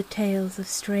partly for the tales of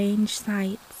strange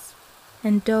sights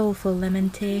and doleful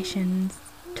lamentations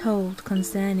told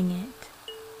concerning it.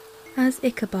 As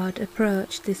Ichabod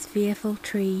approached this fearful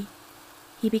tree,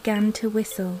 he began to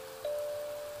whistle.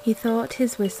 He thought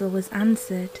his whistle was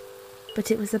answered,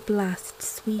 but it was a blast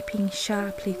sweeping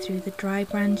sharply through the dry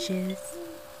branches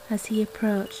as he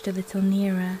approached a little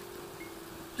nearer.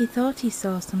 He thought he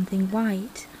saw something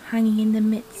white hanging in the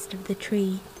midst of the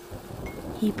tree.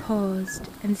 He paused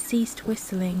and ceased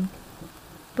whistling,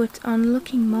 but on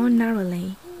looking more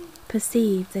narrowly,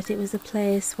 perceived that it was a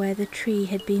place where the tree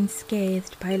had been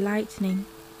scathed by lightning,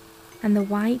 and the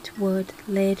white wood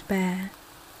laid bare.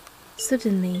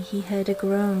 Suddenly he heard a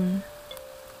groan.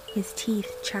 His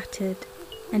teeth chattered,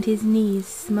 and his knees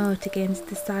smote against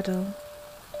the saddle.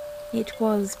 It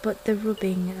was but the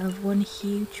rubbing of one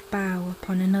huge bough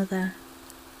upon another,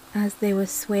 as they were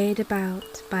swayed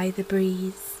about by the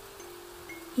breeze.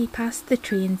 He passed the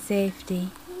tree in safety,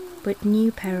 but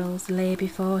new perils lay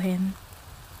before him.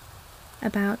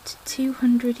 About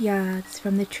 200 yards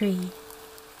from the tree,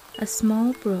 a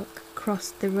small brook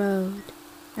crossed the road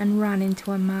and ran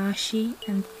into a marshy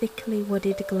and thickly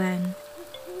wooded glen,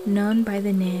 known by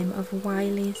the name of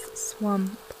Wiley's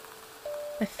Swamp.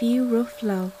 A few rough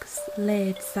logs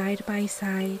laid side by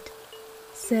side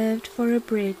served for a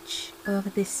bridge over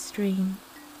this stream.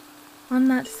 On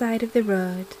that side of the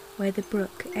road where the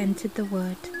brook entered the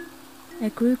wood, a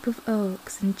group of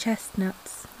oaks and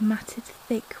chestnuts matted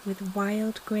thick with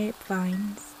wild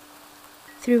grapevines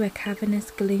threw a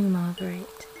cavernous gloom over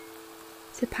it.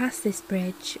 To pass this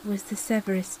bridge was the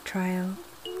severest trial.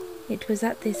 It was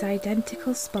at this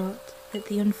identical spot that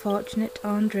the unfortunate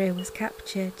Andre was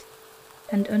captured,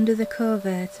 and under the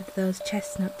covert of those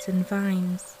chestnuts and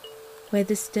vines, where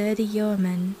the sturdy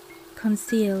yeoman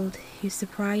concealed who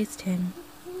surprised him.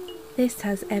 This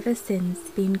has ever since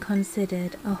been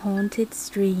considered a haunted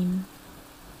stream,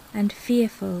 and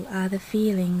fearful are the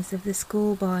feelings of the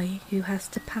schoolboy who has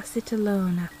to pass it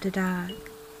alone after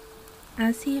dark.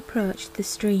 As he approached the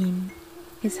stream,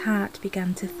 his heart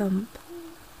began to thump.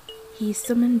 He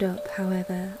summoned up,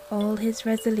 however, all his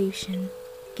resolution,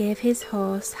 gave his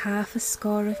horse half a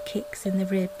score of kicks in the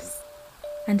ribs,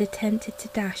 and attempted to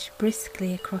dash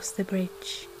briskly across the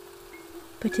bridge.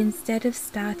 But instead of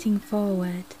starting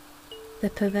forward, the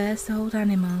perverse old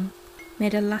animal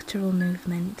made a lateral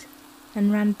movement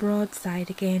and ran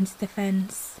broadside against the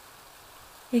fence.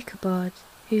 Ichabod,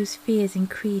 whose fears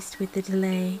increased with the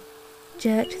delay,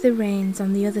 jerked the reins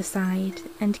on the other side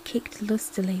and kicked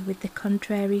lustily with the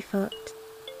contrary foot.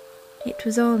 It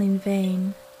was all in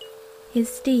vain.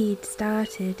 His steed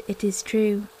started, it is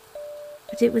true,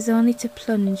 but it was only to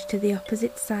plunge to the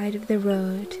opposite side of the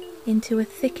road into a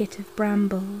thicket of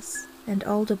brambles and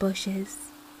alder bushes.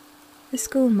 The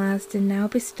schoolmaster now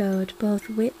bestowed both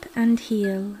whip and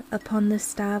heel upon the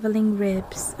starveling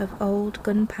ribs of old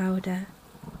Gunpowder,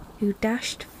 who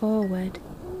dashed forward,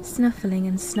 snuffling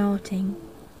and snorting,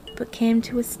 but came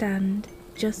to a stand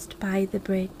just by the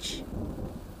bridge,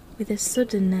 with a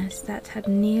suddenness that had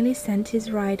nearly sent his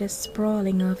rider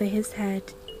sprawling over his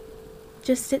head.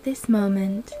 Just at this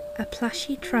moment, a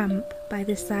plashy tramp by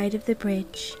the side of the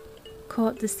bridge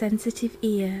caught the sensitive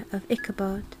ear of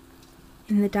Ichabod.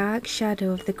 In the dark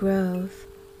shadow of the grove,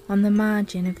 on the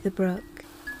margin of the brook,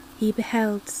 he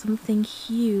beheld something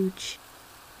huge,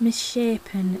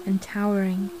 misshapen and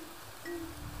towering.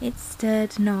 It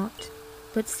stirred not,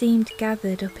 but seemed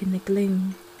gathered up in the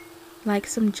gloom, like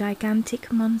some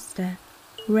gigantic monster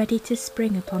ready to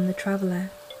spring upon the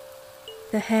traveller.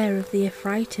 The hair of the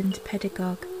affrighted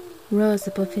pedagogue rose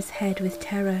above his head with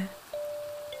terror.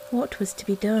 What was to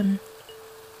be done?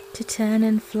 To turn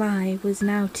and fly was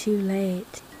now too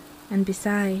late, and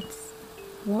besides,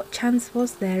 what chance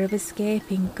was there of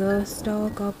escaping ghost or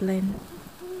goblin,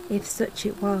 if such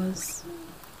it was,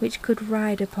 which could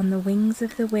ride upon the wings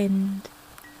of the wind?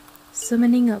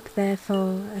 Summoning up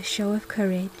therefore a show of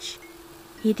courage,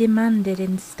 he demanded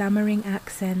in stammering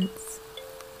accents,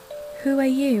 "Who are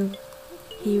you?"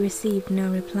 He received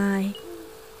no reply.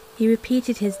 He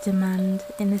repeated his demand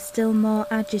in a still more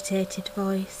agitated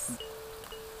voice.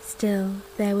 Still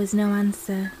there was no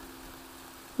answer.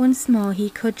 Once more he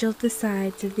cudgelled the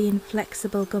sides of the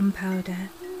inflexible Gunpowder,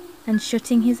 and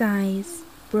shutting his eyes,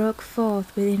 broke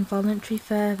forth with involuntary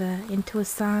fervour into a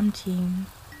psalm tune.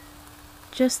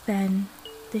 Just then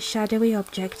the shadowy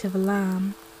object of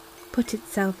alarm put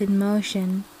itself in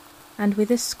motion, and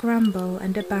with a scramble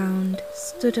and a bound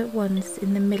stood at once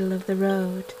in the middle of the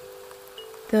road.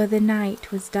 Though the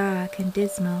night was dark and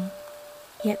dismal,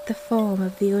 yet the form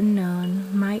of the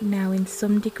unknown might now in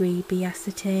some degree be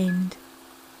ascertained.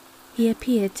 He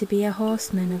appeared to be a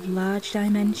horseman of large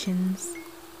dimensions,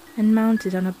 and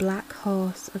mounted on a black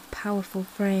horse of powerful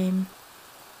frame.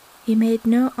 He made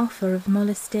no offer of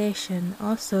molestation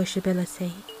or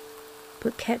sociability,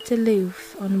 but kept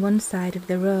aloof on one side of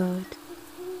the road,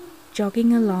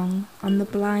 jogging along on the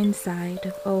blind side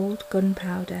of old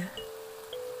Gunpowder,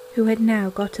 who had now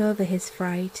got over his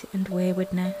fright and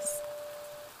waywardness.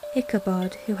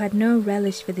 Ichabod, who had no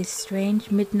relish for this strange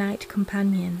midnight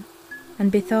companion, and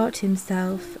bethought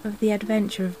himself of the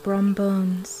adventure of Brom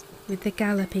Bones with the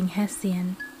galloping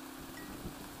Hessian,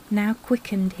 now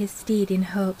quickened his steed in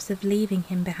hopes of leaving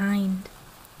him behind.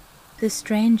 The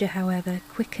stranger, however,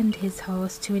 quickened his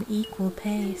horse to an equal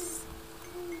pace,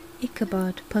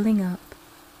 Ichabod pulling up,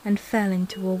 and fell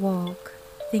into a walk,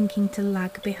 thinking to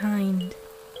lag behind.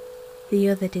 The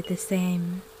other did the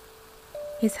same.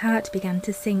 His heart began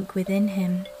to sink within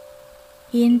him.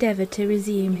 He endeavoured to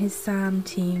resume his psalm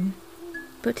tune,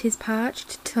 but his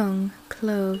parched tongue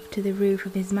clove to the roof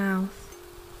of his mouth,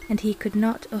 and he could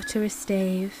not utter a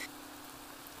stave.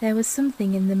 There was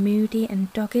something in the moody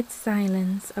and dogged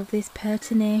silence of this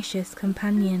pertinacious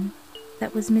companion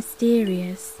that was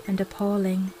mysterious and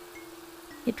appalling.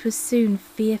 It was soon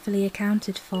fearfully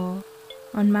accounted for,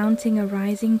 on mounting a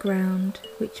rising ground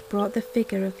which brought the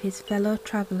figure of his fellow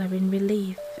traveller in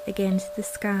relief against the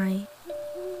sky.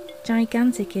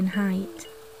 Gigantic in height,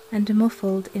 and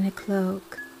muffled in a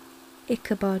cloak.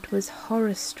 Ichabod was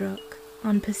horror-struck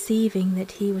on perceiving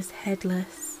that he was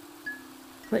headless,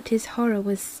 but his horror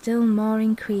was still more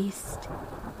increased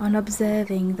on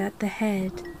observing that the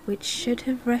head, which should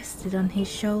have rested on his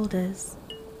shoulders,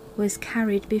 was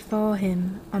carried before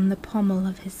him on the pommel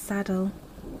of his saddle.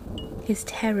 His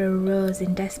terror rose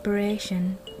in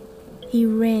desperation. He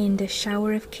rained a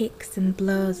shower of kicks and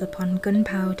blows upon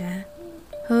Gunpowder,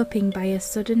 hoping by a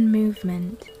sudden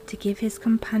movement to give his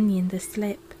companion the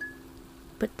slip,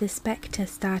 but the spectre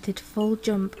started full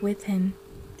jump with him.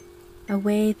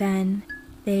 Away then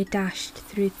they dashed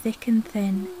through thick and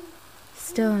thin,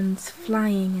 stones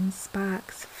flying and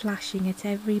sparks flashing at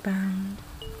every bound.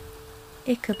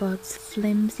 Ichabod's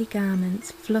flimsy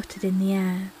garments fluttered in the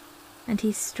air, and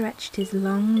he stretched his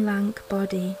long, lank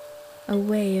body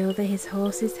away over his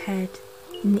horse's head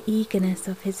in the eagerness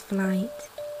of his flight.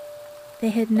 They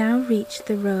had now reached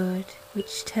the road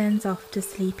which turns off to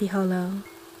Sleepy Hollow,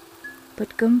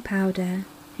 but Gunpowder,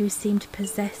 who seemed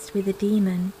possessed with a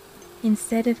demon,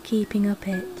 instead of keeping up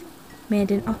it,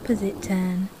 made an opposite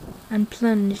turn and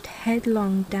plunged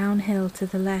headlong downhill to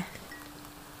the left.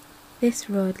 This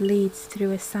road leads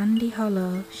through a sandy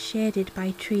hollow shaded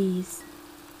by trees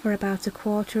for about a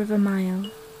quarter of a mile,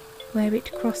 where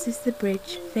it crosses the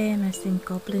bridge famous in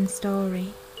goblin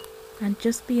story, and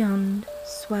just beyond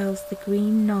swells the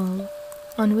green knoll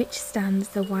on which stands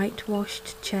the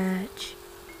whitewashed church.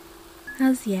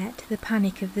 As yet the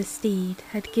panic of the steed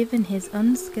had given his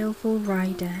unskilful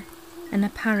rider an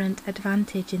apparent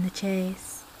advantage in the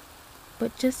chase,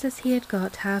 but just as he had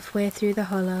got halfway through the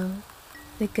hollow,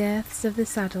 the girths of the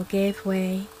saddle gave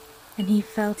way, and he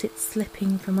felt it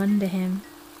slipping from under him.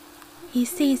 He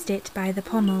seized it by the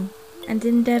pommel and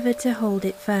endeavoured to hold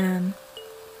it firm,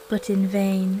 but in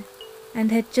vain,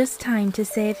 and had just time to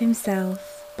save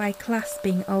himself by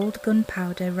clasping old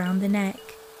Gunpowder round the neck,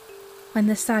 when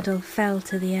the saddle fell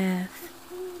to the earth,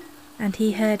 and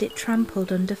he heard it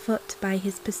trampled underfoot by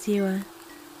his pursuer.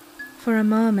 For a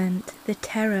moment the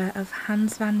terror of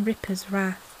Hans Van Ripper's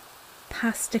wrath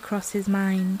passed across his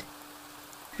mind,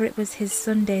 for it was his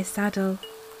Sunday saddle,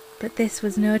 but this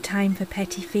was no time for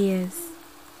petty fears.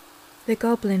 The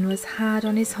goblin was hard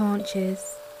on his haunches,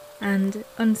 and,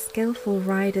 unskilful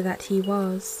rider that he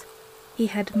was, he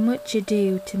had much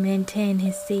ado to maintain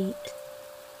his seat,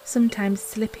 sometimes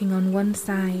slipping on one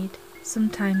side,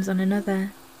 sometimes on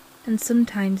another, and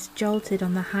sometimes jolted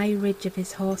on the high ridge of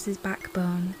his horse's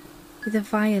backbone, with a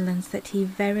violence that he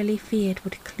verily feared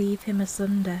would cleave him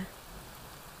asunder.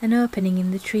 An opening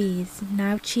in the trees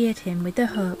now cheered him with the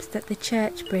hopes that the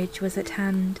church bridge was at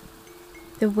hand.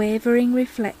 The wavering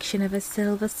reflection of a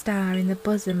silver star in the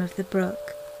bosom of the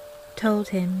brook told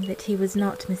him that he was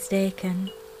not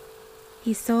mistaken.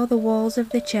 He saw the walls of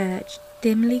the church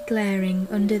dimly glaring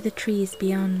under the trees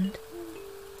beyond.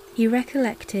 He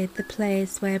recollected the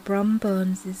place where Brom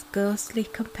Bones' ghostly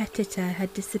competitor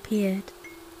had disappeared.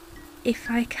 "If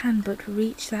I can but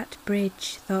reach that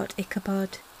bridge," thought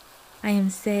Ichabod, "I am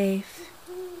safe."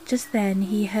 Just then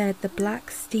he heard the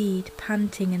black steed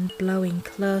panting and blowing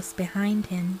close behind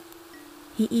him.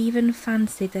 He even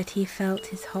fancied that he felt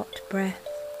his hot breath.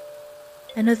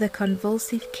 Another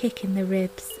convulsive kick in the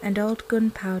ribs, and old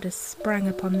Gunpowder sprang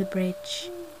upon the bridge.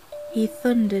 He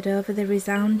thundered over the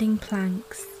resounding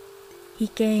planks. He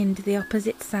gained the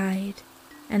opposite side,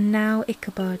 and now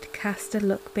Ichabod cast a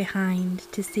look behind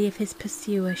to see if his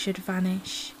pursuer should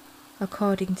vanish,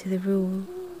 according to the rule,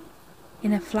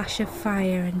 in a flash of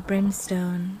fire and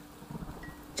brimstone.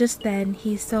 Just then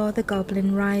he saw the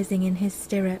goblin rising in his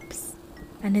stirrups,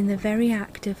 and in the very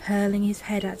act of hurling his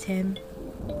head at him.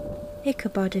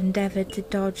 Ichabod endeavoured to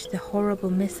dodge the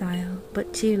horrible missile,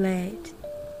 but too late.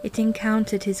 It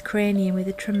encountered his cranium with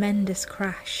a tremendous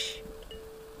crash.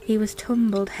 He was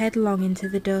tumbled headlong into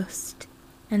the dust,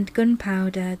 and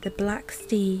Gunpowder, the black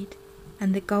steed,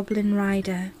 and the goblin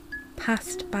rider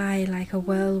passed by like a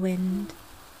whirlwind.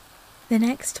 The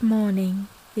next morning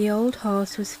the old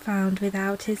horse was found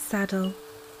without his saddle,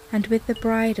 and with the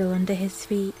bridle under his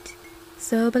feet,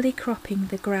 soberly cropping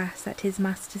the grass at his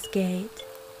master's gate.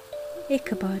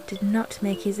 Ichabod did not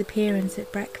make his appearance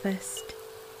at breakfast.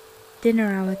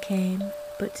 Dinner hour came,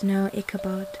 but no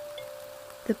Ichabod.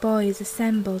 The boys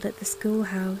assembled at the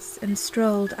schoolhouse and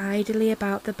strolled idly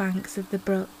about the banks of the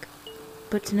brook,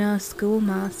 but no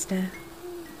schoolmaster.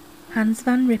 Hans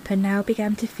Van Ripper now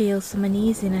began to feel some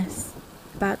uneasiness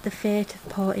about the fate of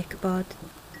poor Ichabod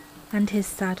and his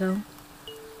saddle.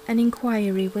 An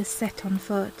inquiry was set on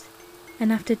foot,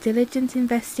 and after diligent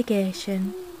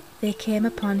investigation they came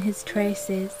upon his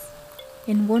traces.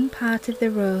 In one part of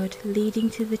the road leading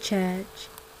to the church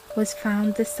was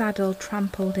found the saddle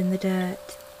trampled in the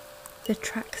dirt, the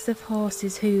tracks of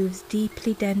horses' hooves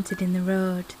deeply dented in the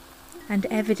road, and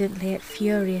evidently at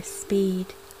furious speed,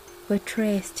 were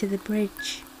traced to the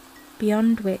bridge,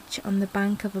 beyond which, on the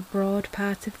bank of a broad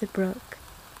part of the brook,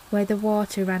 where the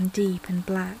water ran deep and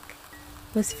black,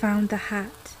 was found the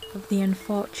hat of the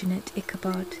unfortunate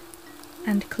Ichabod,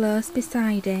 and close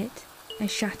beside it a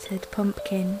shattered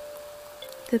pumpkin.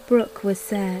 The brook was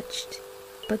searched,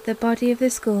 but the body of the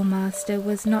schoolmaster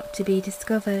was not to be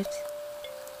discovered.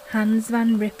 Hans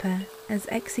Van Ripper, as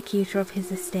executor of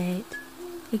his estate,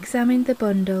 examined the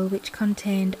bundle which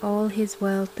contained all his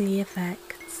worldly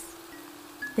effects.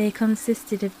 They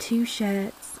consisted of 2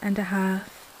 shirts and a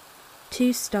half,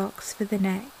 2 stocks for the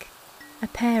neck, a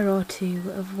pair or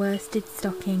 2 of worsted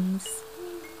stockings,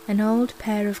 an old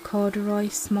pair of corduroy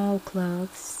small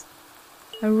clothes,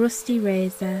 a rusty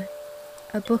razor,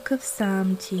 a book of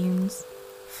psalm tunes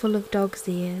full of dog's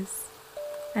ears,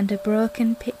 and a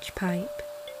broken pitch pipe.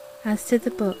 As to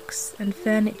the books and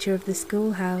furniture of the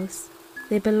schoolhouse,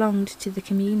 they belonged to the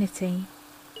community,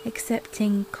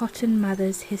 excepting Cotton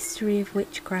Mather's History of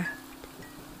Witchcraft,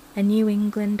 a New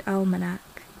England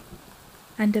almanac,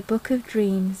 and a book of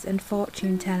dreams and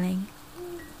fortune-telling,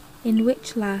 in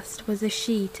which last was a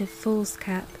sheet of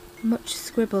foolscap much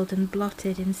scribbled and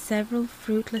blotted in several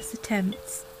fruitless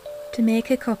attempts to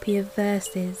make a copy of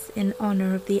verses in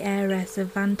honour of the heiress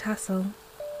of Van Tassel.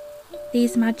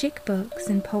 These magic books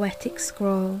and poetic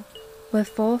scroll were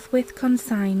forthwith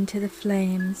consigned to the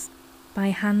flames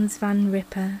by Hans Van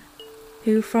Ripper,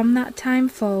 who from that time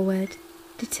forward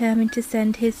determined to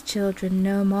send his children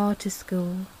no more to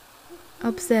school,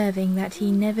 observing that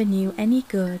he never knew any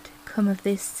good come of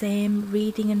this same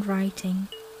reading and writing.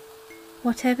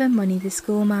 Whatever money the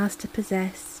schoolmaster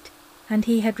possessed, and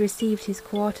he had received his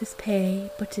quarter's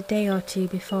pay but a day or 2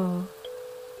 before,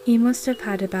 he must have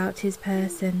had about his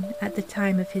person at the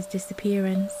time of his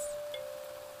disappearance.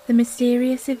 The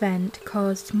mysterious event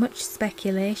caused much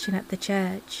speculation at the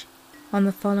church on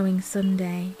the following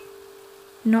Sunday.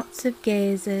 Knots of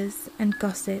gazers and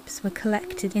gossips were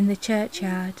collected in the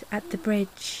churchyard, at the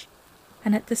bridge,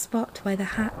 and at the spot where the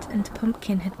hat and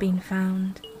pumpkin had been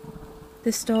found.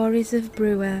 The stories of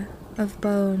Brewer, of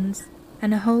Bones,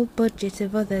 and a whole budget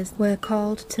of others were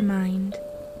called to mind,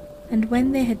 and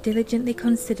when they had diligently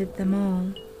considered them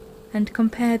all, and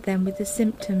compared them with the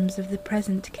symptoms of the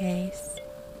present case,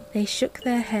 they shook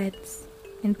their heads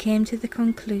and came to the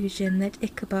conclusion that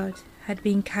Ichabod had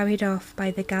been carried off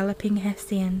by the galloping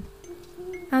Hessian.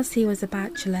 As he was a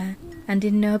bachelor and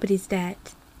in nobody's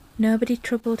debt, nobody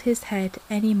troubled his head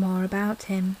any more about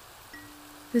him.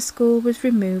 The school was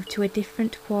removed to a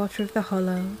different quarter of the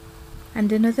hollow, and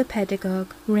another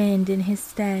pedagogue reigned in his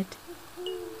stead.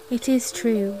 It is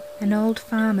true, an old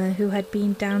farmer who had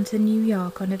been down to New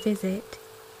York on a visit,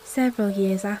 several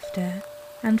years after,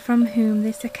 and from whom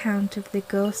this account of the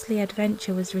ghostly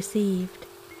adventure was received,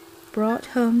 brought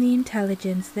home the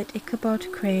intelligence that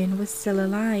Ichabod Crane was still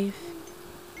alive,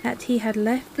 that he had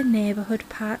left the neighbourhood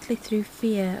partly through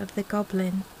fear of the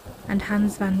goblin and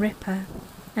Hans Van Ripper,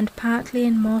 and partly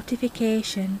in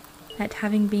mortification at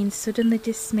having been suddenly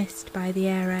dismissed by the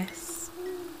heiress,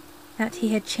 that he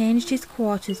had changed his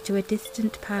quarters to a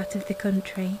distant part of the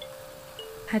country,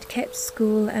 had kept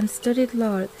school and studied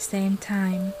law at the same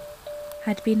time,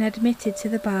 had been admitted to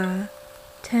the bar,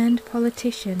 turned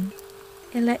politician,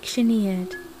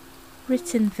 electioneered,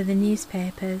 written for the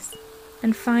newspapers,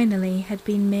 and finally had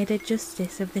been made a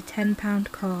justice of the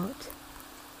 £10 court.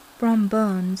 Brom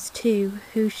Bones, too,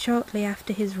 who shortly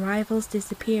after his rival's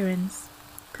disappearance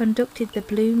conducted the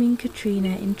blooming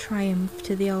Katrina in triumph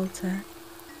to the altar,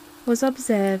 was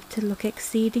observed to look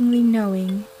exceedingly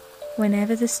knowing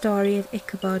whenever the story of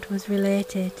Ichabod was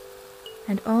related,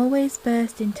 and always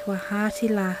burst into a hearty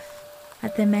laugh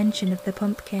at the mention of the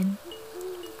pumpkin,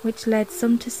 which led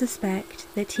some to suspect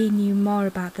that he knew more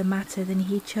about the matter than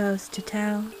he chose to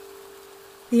tell.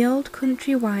 The old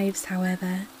country wives,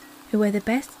 however, who were the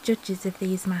best judges of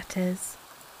these matters,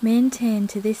 maintain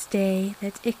to this day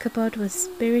that Ichabod was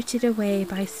spirited away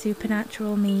by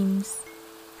supernatural means,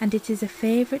 and it is a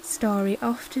favourite story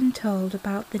often told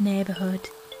about the neighbourhood,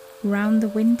 round the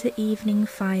winter evening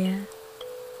fire.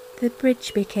 The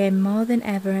bridge became more than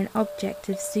ever an object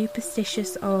of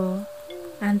superstitious awe,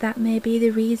 and that may be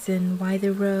the reason why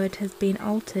the road has been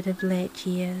altered of late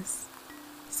years,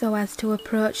 so as to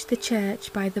approach the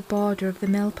church by the border of the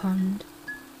mill pond.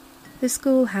 The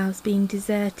schoolhouse being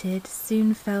deserted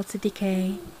soon fell to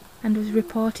decay, and was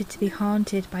reported to be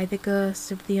haunted by the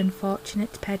ghosts of the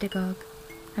unfortunate pedagogue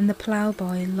and the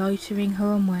ploughboy loitering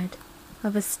homeward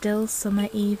of a still summer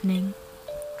evening,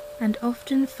 and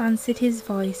often fancied his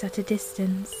voice at a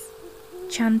distance,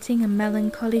 chanting a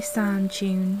melancholy psalm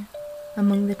tune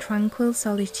among the tranquil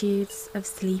solitudes of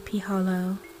Sleepy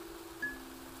Hollow.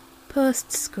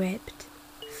 Postscript,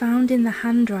 found in the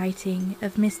handwriting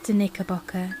of Mr.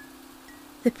 Knickerbocker.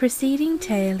 The preceding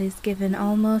tale is given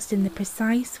almost in the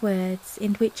precise words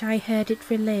in which I heard it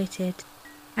related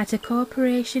at a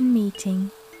corporation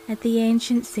meeting at the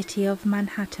ancient city of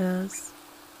Manhattoes,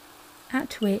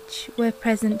 at which were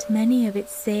present many of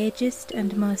its sagest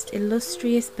and most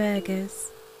illustrious burghers.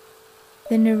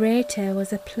 The narrator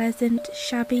was a pleasant,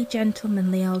 shabby,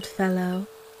 gentlemanly old fellow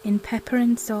in pepper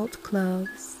and salt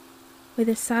clothes, with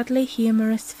a sadly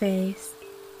humorous face,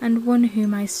 and one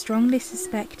whom I strongly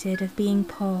suspected of being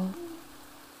poor.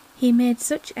 He made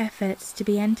such efforts to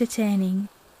be entertaining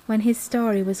when his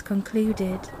story was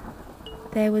concluded.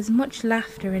 There was much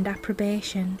laughter and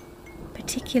approbation,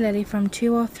 particularly from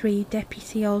 2 or 3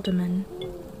 deputy aldermen,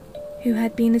 who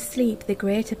had been asleep the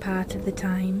greater part of the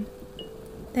time.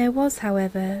 There was,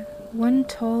 however, one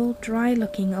tall,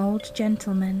 dry-looking old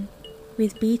gentleman,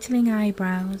 with beetling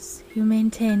eyebrows, who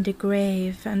maintained a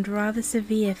grave and rather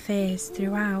severe face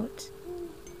throughout,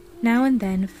 now and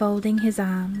then folding his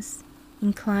arms,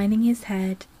 inclining his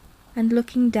head, and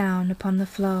looking down upon the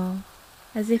floor,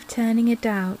 as if turning a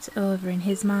doubt over in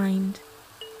his mind.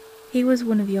 He was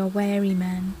one of your wary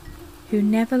men, who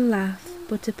never laugh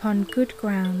but upon good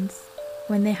grounds,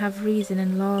 when they have reason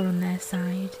and law on their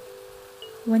side.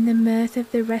 When the mirth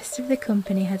of the rest of the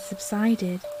company had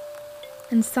subsided,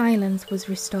 and silence was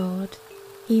restored,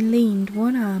 he leaned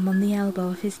one arm on the elbow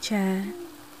of his chair,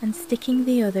 and sticking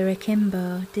the other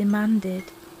akimbo, demanded,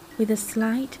 with a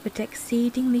slight but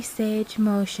exceedingly sage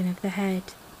motion of the head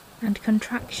and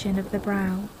contraction of the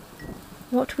brow,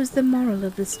 what was the moral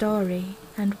of the story,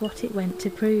 and what it went to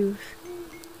prove.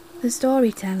 The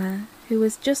storyteller, who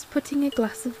was just putting a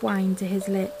glass of wine to his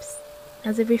lips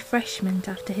as a refreshment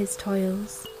after his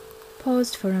toils,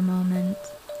 paused for a moment,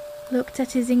 looked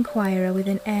at his inquirer with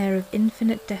an air of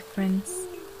infinite deference,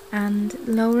 and,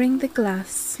 lowering the glass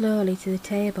slowly to the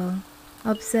table,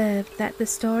 observed that the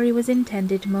story was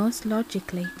intended most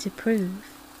logically to prove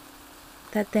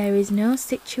that there is no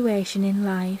situation in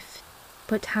life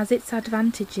but has its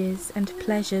advantages and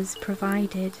pleasures,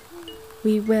 provided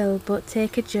we will but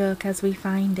take a joke as we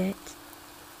find it.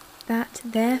 That,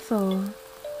 therefore,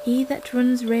 he that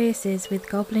runs races with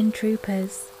goblin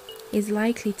troopers is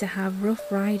likely to have rough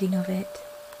riding of it.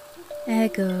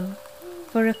 Ergo,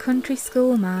 for a country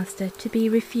schoolmaster to be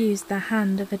refused the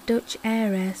hand of a Dutch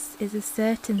heiress is a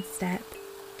certain step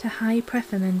to high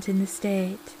preferment in the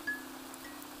state.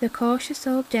 The cautious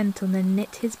old gentleman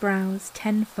knit his brows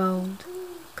tenfold,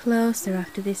 closer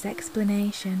after this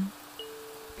explanation,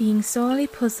 being sorely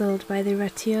puzzled by the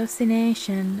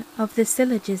ratiocination of the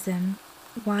syllogism,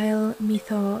 while,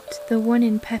 methought, the one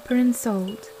in pepper and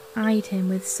salt eyed him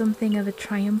with something of a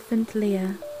triumphant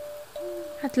leer.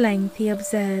 At length he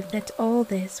observed that all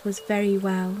this was very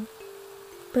well,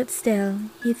 but still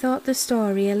he thought the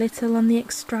story a little on the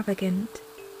extravagant.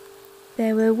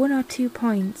 There were 1 or 2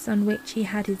 points on which he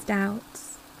had his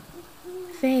doubts.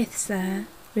 "Faith, sir,"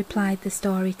 replied the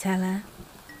storyteller,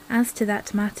 "as to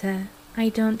that matter, I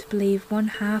don't believe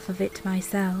 1/2 of it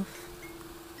myself."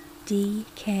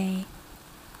 D.K.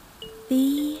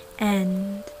 The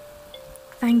end.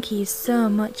 Thank you so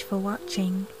much for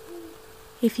watching.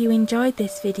 If you enjoyed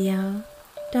this video,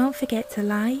 don't forget to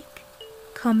like,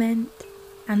 comment,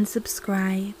 and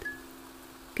subscribe.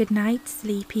 Good night,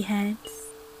 sleepyheads.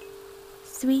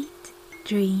 Sweet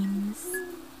dreams.